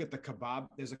if you look at the kebab,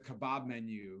 there's a kebab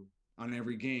menu on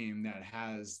every game that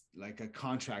has like a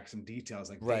contract, some details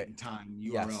like date and time,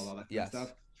 URL, all that kind of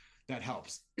stuff. That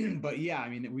helps. But yeah, I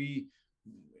mean,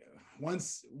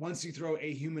 once you throw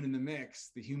a human in the mix,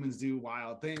 the humans do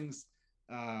wild things.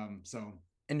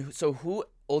 So who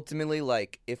ultimately,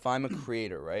 like, if I'm a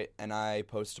creator, right, and I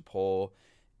post a poll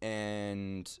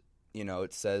and,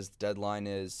 it says the deadline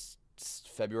is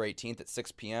February 18th at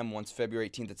 6 p.m. Once February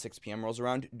 18th at 6 p.m. rolls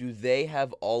around, do they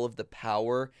have all of the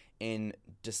power in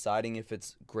deciding if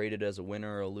it's graded as a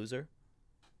winner or a loser?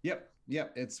 Yep.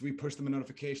 We push them a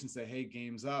notification, say, hey,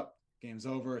 game's up, game's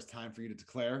over, it's time for you to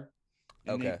declare.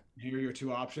 And here are your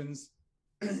two options.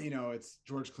 It's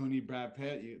George Clooney, Brad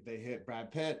Pitt. They hit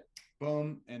Brad Pitt,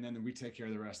 boom, and then we take care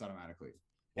of the rest automatically.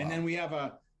 Wow. And then we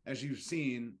have as you've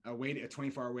seen, a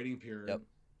 24-hour waiting period. Yep.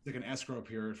 Like an escrow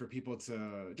period for people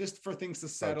to for things to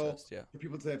settle. For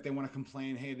people to, if they want to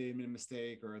complain, hey, they made a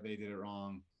mistake or they did it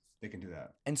wrong, they can do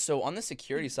that. And so on the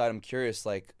security side, I'm curious,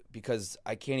 like, because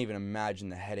I can't even imagine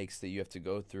the headaches that you have to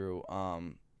go through,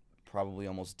 probably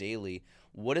almost daily.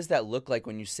 What does that look like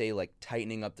when you say like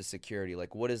tightening up the security?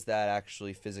 Like, what does that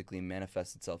actually physically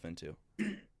manifest itself into?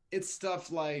 It's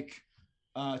stuff like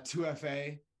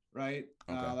 2FA, right?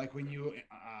 Okay. Like when you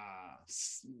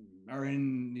are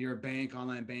in your bank,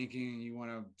 online banking, and you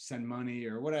want to send money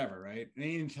or whatever, right?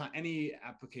 Any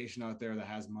application out there that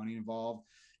has money involved,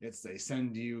 they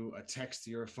send you a text to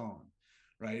your phone,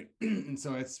 right? And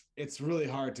so it's really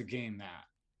hard to game that.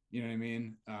 You know what I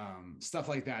mean? Stuff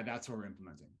like that. That's what we're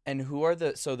implementing. And who are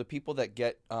the people that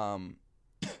get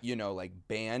like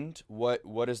banned?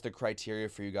 What is the criteria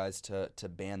for you guys to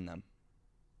ban them?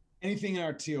 Anything in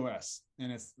our TOS,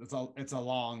 and it's a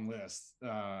long list.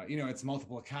 It's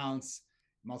multiple accounts,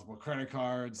 multiple credit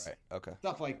cards, right? Okay,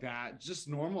 stuff like that. Just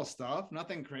normal stuff,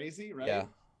 nothing crazy, right?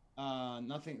 Yeah.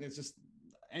 Nothing. It's just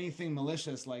anything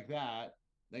malicious like that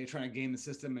you're trying to game the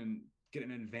system and get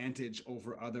an advantage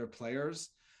over other players.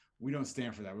 We don't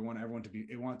stand for that. We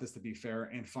want this to be fair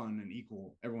and fun and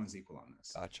equal. Everyone's equal on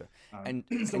this. Gotcha.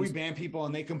 So we ban people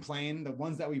and they complain. The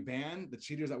ones that we ban, the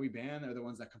cheaters that we ban, are the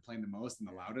ones that complain the most and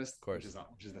the loudest, of course.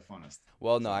 Which is the funnest.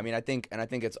 Well, no, I mean, I think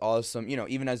it's awesome.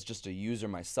 Even as just a user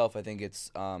myself, I think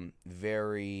it's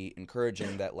very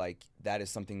encouraging that like that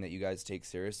is something that you guys take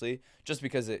seriously. Just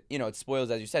because it spoils,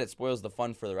 as you said, it spoils the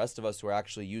fun for the rest of us who are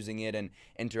actually using it and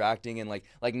interacting. And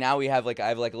like now I have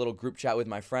a little group chat with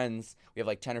my friends. We have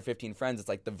like 10 or 15 friends. It's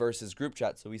like the versus group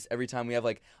chat. So every time we have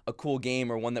like a cool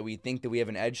game or one that we think that we have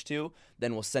an edge to,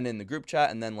 then we'll send it in the group chat,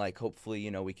 and then like hopefully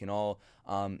we can all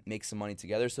make some money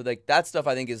together. So like that stuff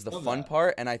I think is the fun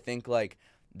part, and I think like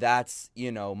that's,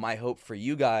 my hope for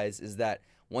you guys is that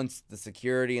once the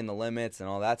security and the limits and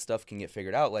all that stuff can get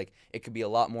figured out, like it could be a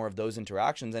lot more of those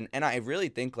interactions. And I really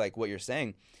think like what you're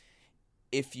saying,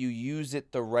 if you use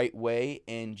it the right way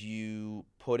and you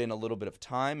put in a little bit of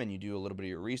time and you do a little bit of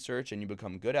your research and you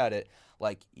become good at it,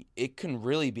 like it can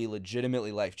really be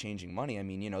legitimately life-changing money. I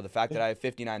mean, the fact that I have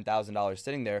 $59,000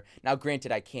 sitting there. Now,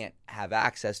 granted, I can't have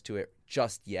access to it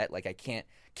just yet. Like I can't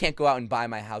go out and buy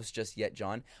my house just yet,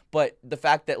 John. But the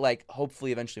fact that like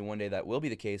hopefully eventually one day that will be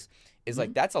the case is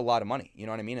like that's a lot of money. You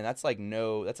know what I mean? And that's like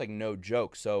no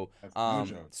joke. So no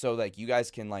joke. so like you guys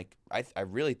can like I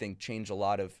really think change a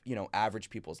lot of,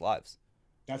 average people's lives.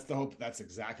 That's the hope. That's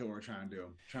exactly what we're trying to do.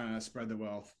 Trying to spread the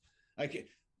wealth. Like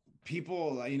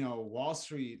people, Wall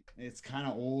Street, it's kind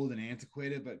of old and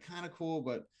antiquated, but kind of cool,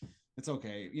 but it's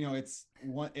okay. It's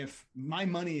what if my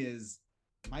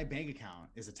bank account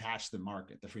is attached to the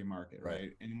market, the free market,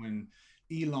 right? And when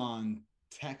Elon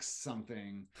texts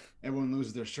something, everyone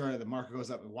loses their shirt, the market goes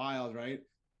up wild, right?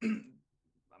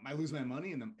 I lose my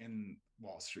money in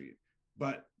Wall Street,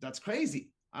 but that's crazy.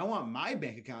 I want my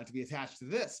bank account to be attached to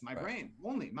this, my brain,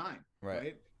 only mine,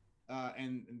 right?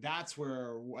 And that's what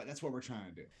we're trying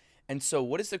to do. And so,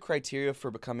 what is the criteria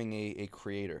for becoming a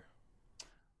creator?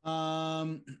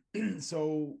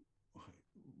 So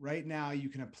right now you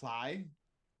can apply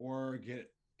or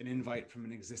get an invite from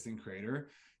an existing creator,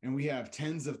 and we have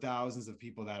tens of thousands of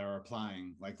people that are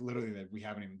applying, like literally that we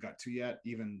haven't even got to yet,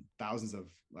 even thousands of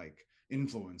like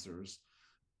influencers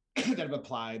that have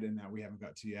applied and that we haven't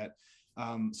got to yet.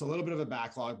 So a little bit of a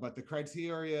backlog, but the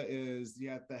criteria is you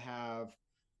have to have,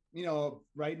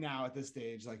 right now at this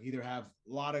stage, like either have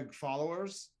a lot of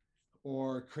followers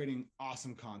or creating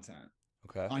awesome content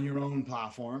on your own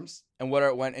platforms. And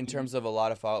when in terms of a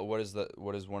lot of followers,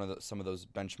 what is one of some of those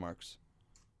benchmarks?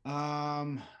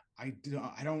 I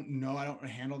don't know. I don't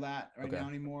handle that now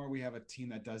anymore. We have a team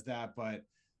that does that, but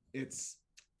it's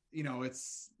you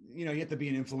have to be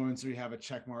an influencer. You have a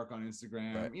check mark on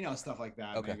Instagram, stuff like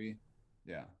that. Maybe.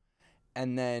 Yeah.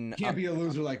 And then you can't be a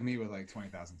loser like me with like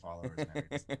 20,000 followers.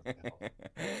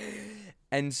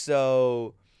 And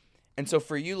so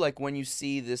for you, like when you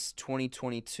see this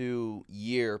 2022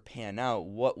 year pan out,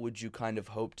 what would you kind of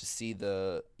hope to see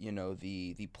the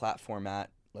platform at,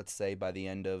 let's say by the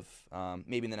end of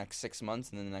maybe in the next 6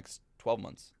 months and then the next 12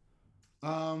 months?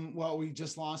 Well, we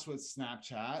just launched with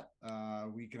Snapchat a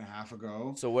week and a half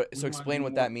ago. So explain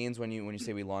what that means when you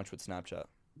say we launched with Snapchat.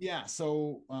 Yeah.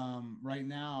 So right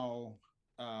now,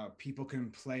 people can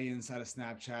play inside of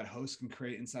Snapchat, hosts can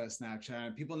create inside of Snapchat,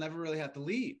 and people never really have to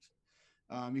leave.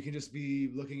 You can just be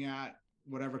looking at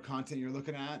whatever content you're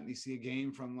looking at, and you see a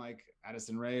game from like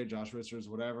Addison Rae or Josh Richards,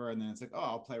 whatever, and then it's like, oh,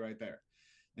 I'll play right there,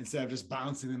 instead of just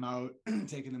bouncing them out,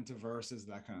 taking them to verses,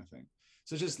 that kind of thing.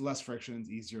 So it's just less friction,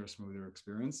 easier, smoother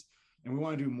experience. And we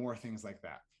want to do more things like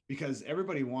that because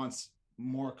everybody wants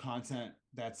more content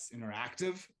that's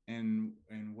interactive. And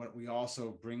what we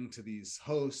also bring to these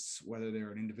hosts, whether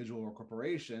they're an individual or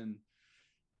corporation,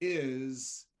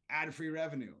 is ad-free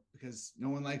revenue, because no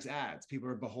one likes ads. People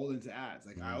are beholden to ads.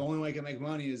 Like, the only way I can make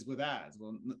money is with ads.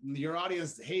 Well, your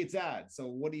audience hates ads. So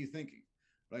what are you thinking?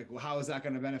 Like, well, how is that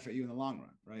going to benefit you in the long run?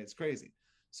 Right? It's crazy.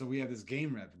 So we have this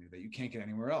game revenue that you can't get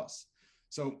anywhere else.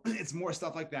 So it's more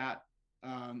stuff like that.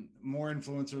 More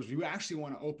influencers. We actually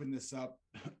want to open this up.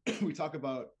 We talk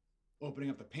about opening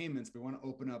up the payments, but we want to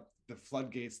open up the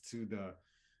floodgates to the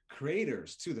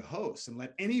creators, to the hosts, and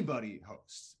let anybody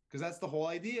host, because that's the whole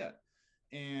idea.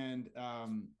 And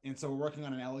so we're working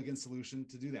on an elegant solution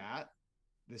to do that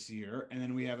this year. And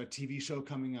then we have a TV show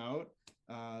coming out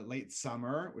late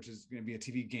summer, which is going to be a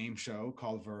TV game show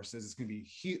called Versus. It's going to be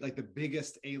huge, like the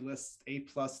biggest A+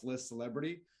 list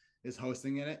celebrity is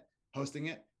hosting it,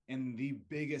 and the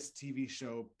biggest TV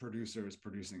show producer is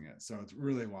producing it. So it's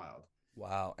really wild.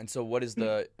 Wow. And so what is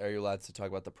are you allowed to talk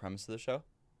about the premise of the show?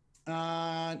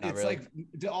 It's really. Like,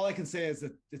 all I can say is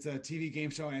that it's a TV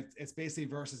game show, and it's basically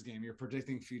versus game. You're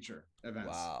predicting future events.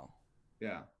 Wow.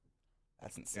 Yeah.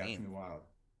 That's insane. Yeah, it's gonna be wild.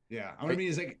 Yeah. I'm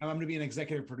gonna be an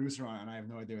executive producer on it, and I have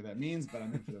no idea what that means, but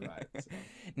I'm in for the ride. So.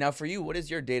 Now for you, what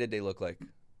does your day-to-day look like?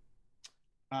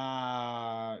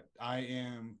 I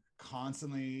am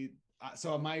constantly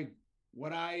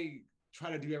what I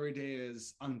try to do every day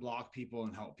is unblock people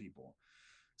and help people.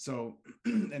 So,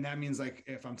 and that means like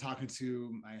if I'm talking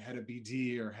to my head of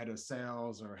BD or head of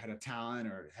sales or head of talent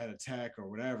or head of tech or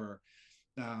whatever,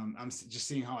 I'm just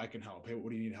seeing how I can help. Hey, what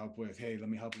do you need help with? Hey, let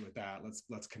me help you with that.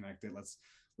 Let's connect it.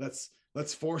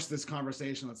 Let's force this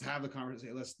conversation. Let's have the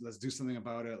conversation. Let's do something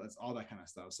about it. Let's all that kind of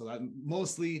stuff. So that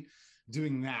mostly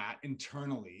doing that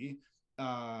internally.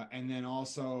 And then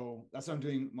also that's what I'm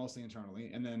doing mostly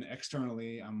internally. And then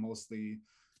externally, I'm mostly,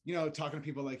 talking to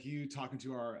people like you, talking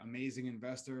to our amazing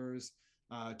investors,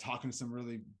 talking to some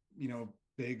really,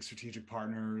 big strategic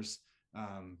partners,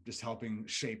 just helping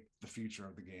shape the future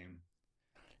of the game.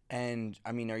 And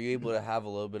I mean, are you able to have a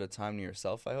little bit of time to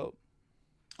yourself, I hope?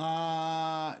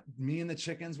 Me and the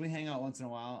chickens, we hang out once in a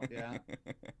while. Yeah.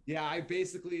 Yeah.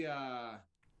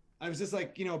 I was just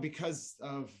like, because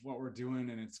of what we're doing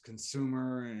and it's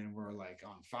consumer and we're like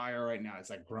on fire right now, it's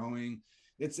like growing.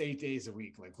 It's 8 days a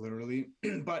week, like literally.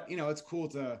 But, it's cool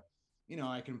to,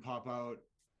 I can pop out,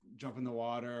 jump in the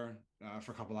water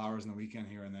for a couple hours on the weekend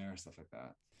here and there, stuff like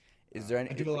that. Is there I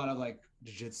any? do a lot of like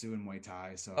jiu-jitsu and Muay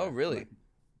Thai. So Oh, I really? like,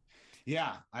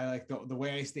 yeah, I like the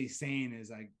way I stay sane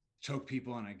is I choke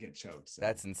people and I get choked. So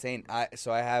That's insane. I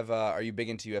have. Are you big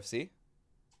into UFC?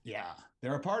 yeah,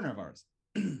 they're a partner of ours.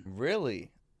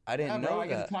 Really? I Yeah, didn't bro. know I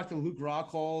get to that. talk to Luke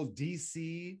Rockhold,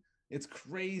 DC. It's So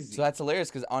crazy. that's hilarious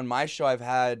because on my show I've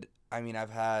had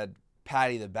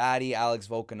Patty the Batty, Alex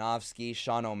Volkanovski,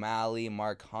 Sean O'Malley,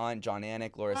 Mark Hunt, John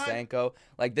Anik, Laura What? Sanko.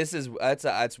 Like this is that's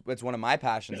one of my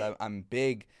passions. I'm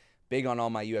big on all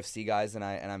my UFC guys, and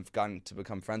I've gotten to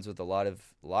become friends with a lot of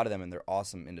them, and they're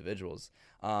awesome individuals.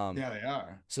 Um, Yeah, they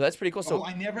are. so that's pretty cool. Oh, So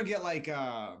I never get like,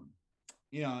 I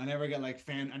never get like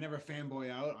I never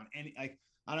fanboy out on any, like,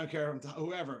 I don't care if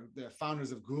whoever, the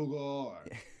founders of Google or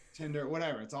Tinder,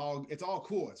 whatever. It's all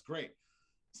cool. It's great.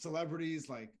 Celebrities,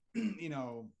 like,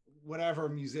 whatever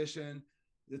musician,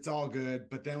 it's all good.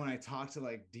 But then when I talk to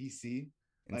like DC,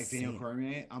 like Daniel insane.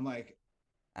 Cormier, I'm like,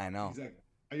 I know. he's like,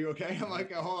 "Are you okay?" I'm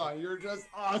like, "Hold on, you're just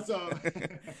awesome."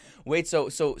 Wait, so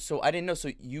I didn't know.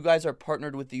 So you guys are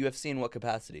partnered with the UFC in what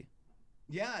capacity?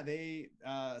 Yeah, they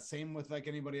same with like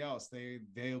anybody else.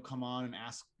 They'll come on and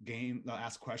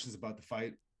ask questions about the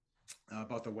fight,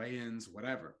 about the weigh-ins,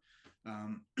 whatever.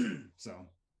 Um, so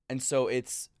And so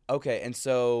it's okay. And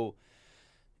so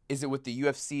is it with the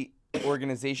UFC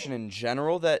organization in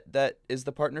general that is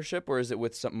the partnership, or is it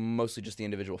with some mostly just the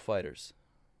individual fighters?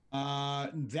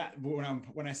 that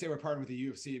when I say we're partnered with the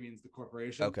UFC, it means the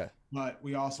corporation, Okay, but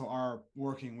we also are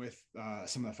working with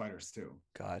some of the fighters too.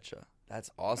 gotcha. That's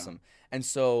Yeah, awesome. And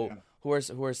so yeah.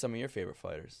 who are some of your favorite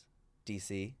fighters?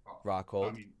 DC, I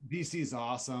Rockhold. mean, DC is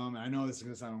awesome. I know this is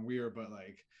gonna sound weird, but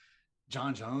like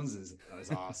John Jones is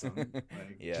awesome.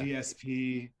 Like Yeah,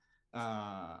 GSP.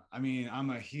 I mean, I'm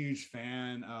a huge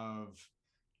fan of.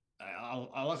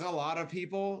 I like a lot of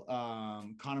people.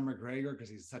 Conor McGregor because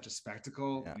he's such a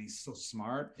spectacle yeah, and he's so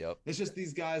smart. yep. It's just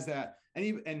these guys that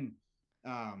and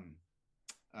um,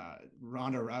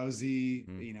 Ronda Rousey,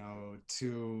 Mm.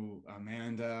 to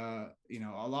Amanda,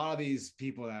 a lot of these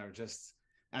people that are just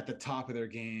at the top of their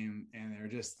game and they're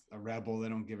just a rebel. They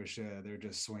don't give a shit. They're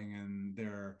just swinging.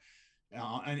 They're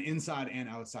and inside and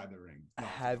outside the ring. The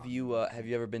octagon. Have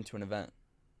you ever been to an event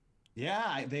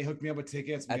Yeah, they hooked me up with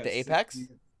tickets. We at got the six. Apex?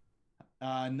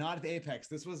 Not at the Apex.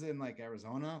 This was in like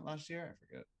Arizona last year. I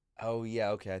forget. Oh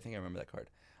yeah, okay. I think I remember that card.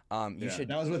 You Yeah, should.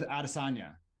 that was with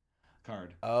Adesanya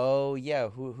card. Oh yeah,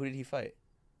 who did he fight?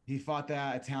 He fought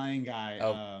that Italian guy.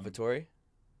 Oh, Vittori.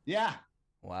 Yeah,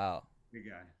 Wow. big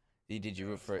guy. Did you Yeah,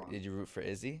 root it's for fun. Did you root for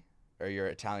Izzy or your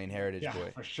Italian heritage Yeah,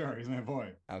 boy? for sure. He's my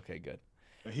boy. Okay, good.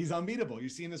 But he's unbeatable. You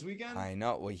see him this weekend? I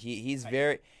know. Well, I, he's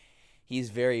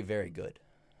very very good.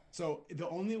 so the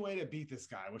only way to beat this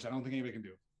guy, which I don't think anybody can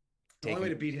do, the Take only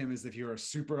way him. to beat him is if you're a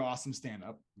super awesome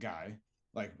stand-up guy,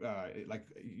 like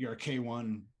you're a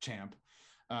K1 champ,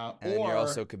 And then you're or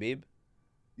also Khabib.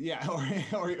 yeah,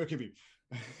 or it could be,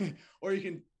 or you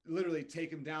can literally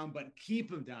take him down, but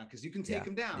keep him down because you can take Yeah.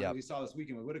 him down. Yep. We saw this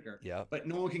weekend with Whitaker, Yep. but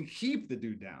no one can keep the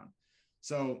dude down.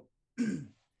 So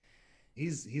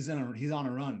he's on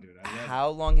a run, dude. I love How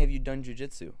long have you done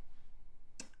jujitsu?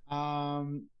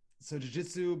 it. So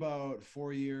jiu-jitsu about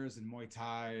 4 years and Muay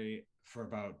Thai for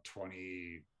about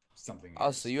 20 something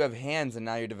Oh, so years. you have hands, and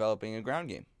now you're developing a ground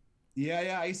game. Yeah,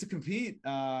 yeah. I used to compete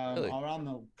Really? all around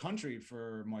the country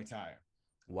for Muay Thai.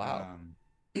 Wow.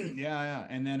 Yeah, yeah.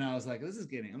 And then I was like,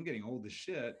 I'm getting old as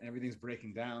shit. Everything's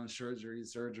breaking down,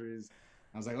 surgeries.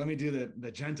 I was like, let me do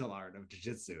the gentle art of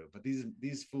jiu-jitsu. But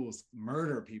these fools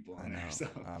murder people I in there. know. So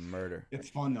Murder. it's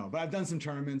fun though. But I've done some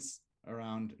tournaments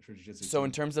around for jiu-jitsu So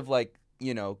in too. terms of like,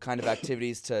 kind of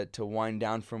activities to wind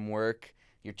down from work,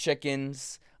 your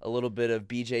chickens, a little bit of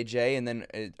BJJ, and then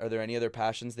are there any other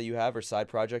passions that you have or side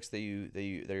projects that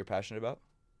you're passionate about?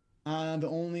 The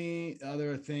only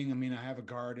other thing, I mean, I have a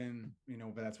garden,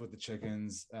 but that's with the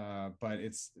chickens. But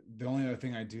it's the only other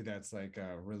thing I do that's like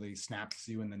really snaps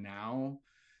you in the now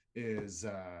is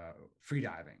free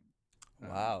diving.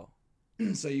 Wow.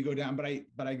 So you go down, but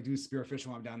I do spearfish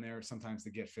while I'm down there sometimes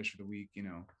to get fish of the week.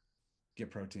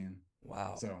 get protein.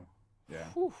 Wow. So yeah,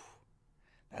 Whew.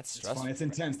 That's it's fun. stressful. It's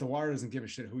intense. The water doesn't give a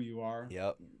shit who you are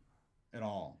Yep. at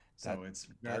all. That So it's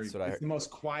that's what I it's heard. the most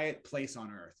quiet place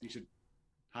on earth. You should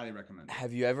highly recommend it.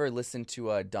 Have you ever listened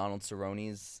to Donald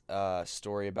Cerrone's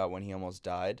story about when he almost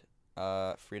died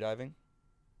freediving?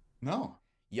 No.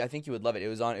 Yeah, I think you would love it. It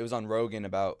was on Rogan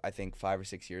about I think 5 or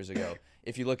 6 years ago.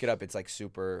 If you look it up, it's like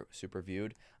super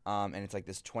viewed. And it's like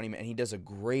this 20 minute, and he does a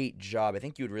great job. I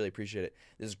think you would really appreciate it.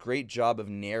 This great job of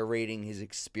narrating his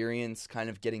experience, kind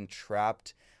of getting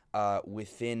trapped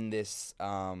within this.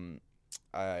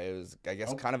 It was I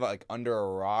guess Oh. kind of like under a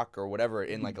rock or whatever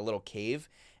in like a little cave.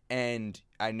 And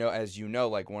I know, as you know,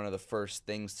 like one of the first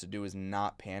things to do is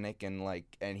not panic,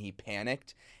 and he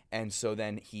panicked, and so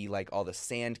then he like all the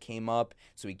sand came up,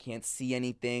 so he can't see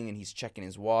anything, and he's checking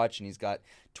his watch, and he's got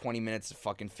 20 minutes to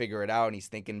fucking figure it out, and he's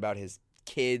thinking about his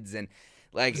kids and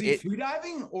like Was he it.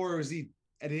 freediving or was he?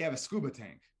 Did he have a scuba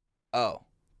tank? Oh,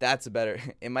 that's a better.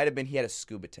 It might have been he had a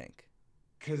scuba tank.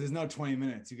 Because there's no 20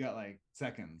 minutes. You got like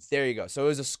seconds. There you go. So it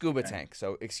was a scuba Okay. tank.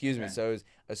 So excuse me. Okay. So it was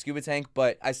a scuba tank,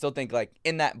 but I still think like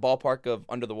in that ballpark of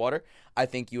under the water, I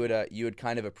think you would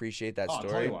kind of appreciate that Oh, I'll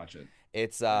story. totally watch it.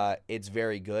 It's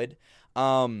very good.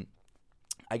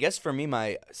 I guess for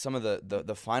me, some of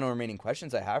the final remaining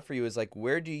questions I have for you is like,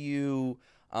 where do you,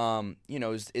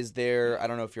 is there, I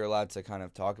don't know if you're allowed to kind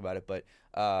of talk about it, but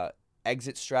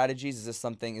exit strategies, is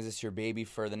this your baby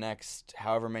for the next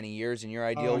however many years in your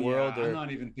ideal world? I'm Or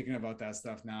not even thinking about that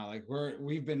stuff now. Like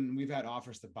we've had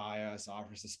offers to buy us,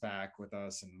 offers to SPAC with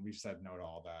us, and we've said no to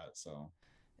all that. So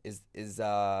is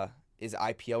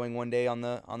IPOing one day on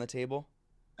the table?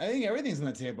 I think everything's on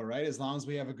the table, right? As long as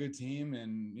we have a good team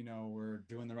and we're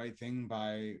doing the right thing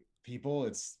by people,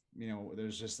 it's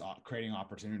there's just creating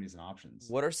opportunities and options.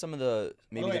 What are some of the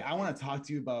By the maybe way, the I want to talk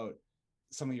to you about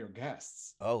some of your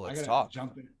guests. oh, I let's gotta talk.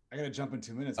 jump in. I gotta jump in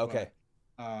 2 minutes. Okay.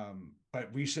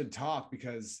 But we should talk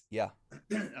because Yeah.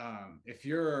 if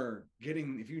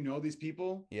you know these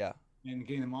people Yeah. and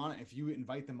getting them on, if you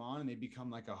invite them on and they become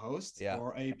like a host Yeah.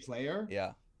 or a player,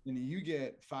 Yeah. then you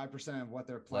get 5% of what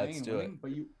they're playing Let's and do winning. it.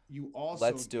 But you also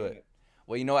Let's do get it.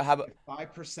 Well, you know what? How about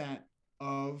 5%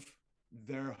 of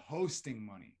their hosting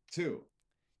money too.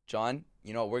 John?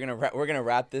 You know what? We're gonna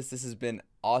wrap this. This has been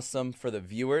awesome for the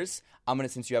viewers.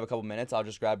 Since you have a couple minutes, I'll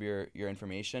just grab your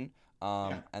information.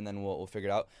 And then we'll figure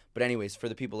it out. But anyways, for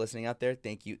the people listening out there,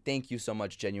 thank you so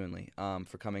much, genuinely,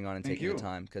 for coming on and Thank taking you. the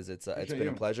time, because it's Appreciate been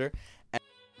a you. pleasure. And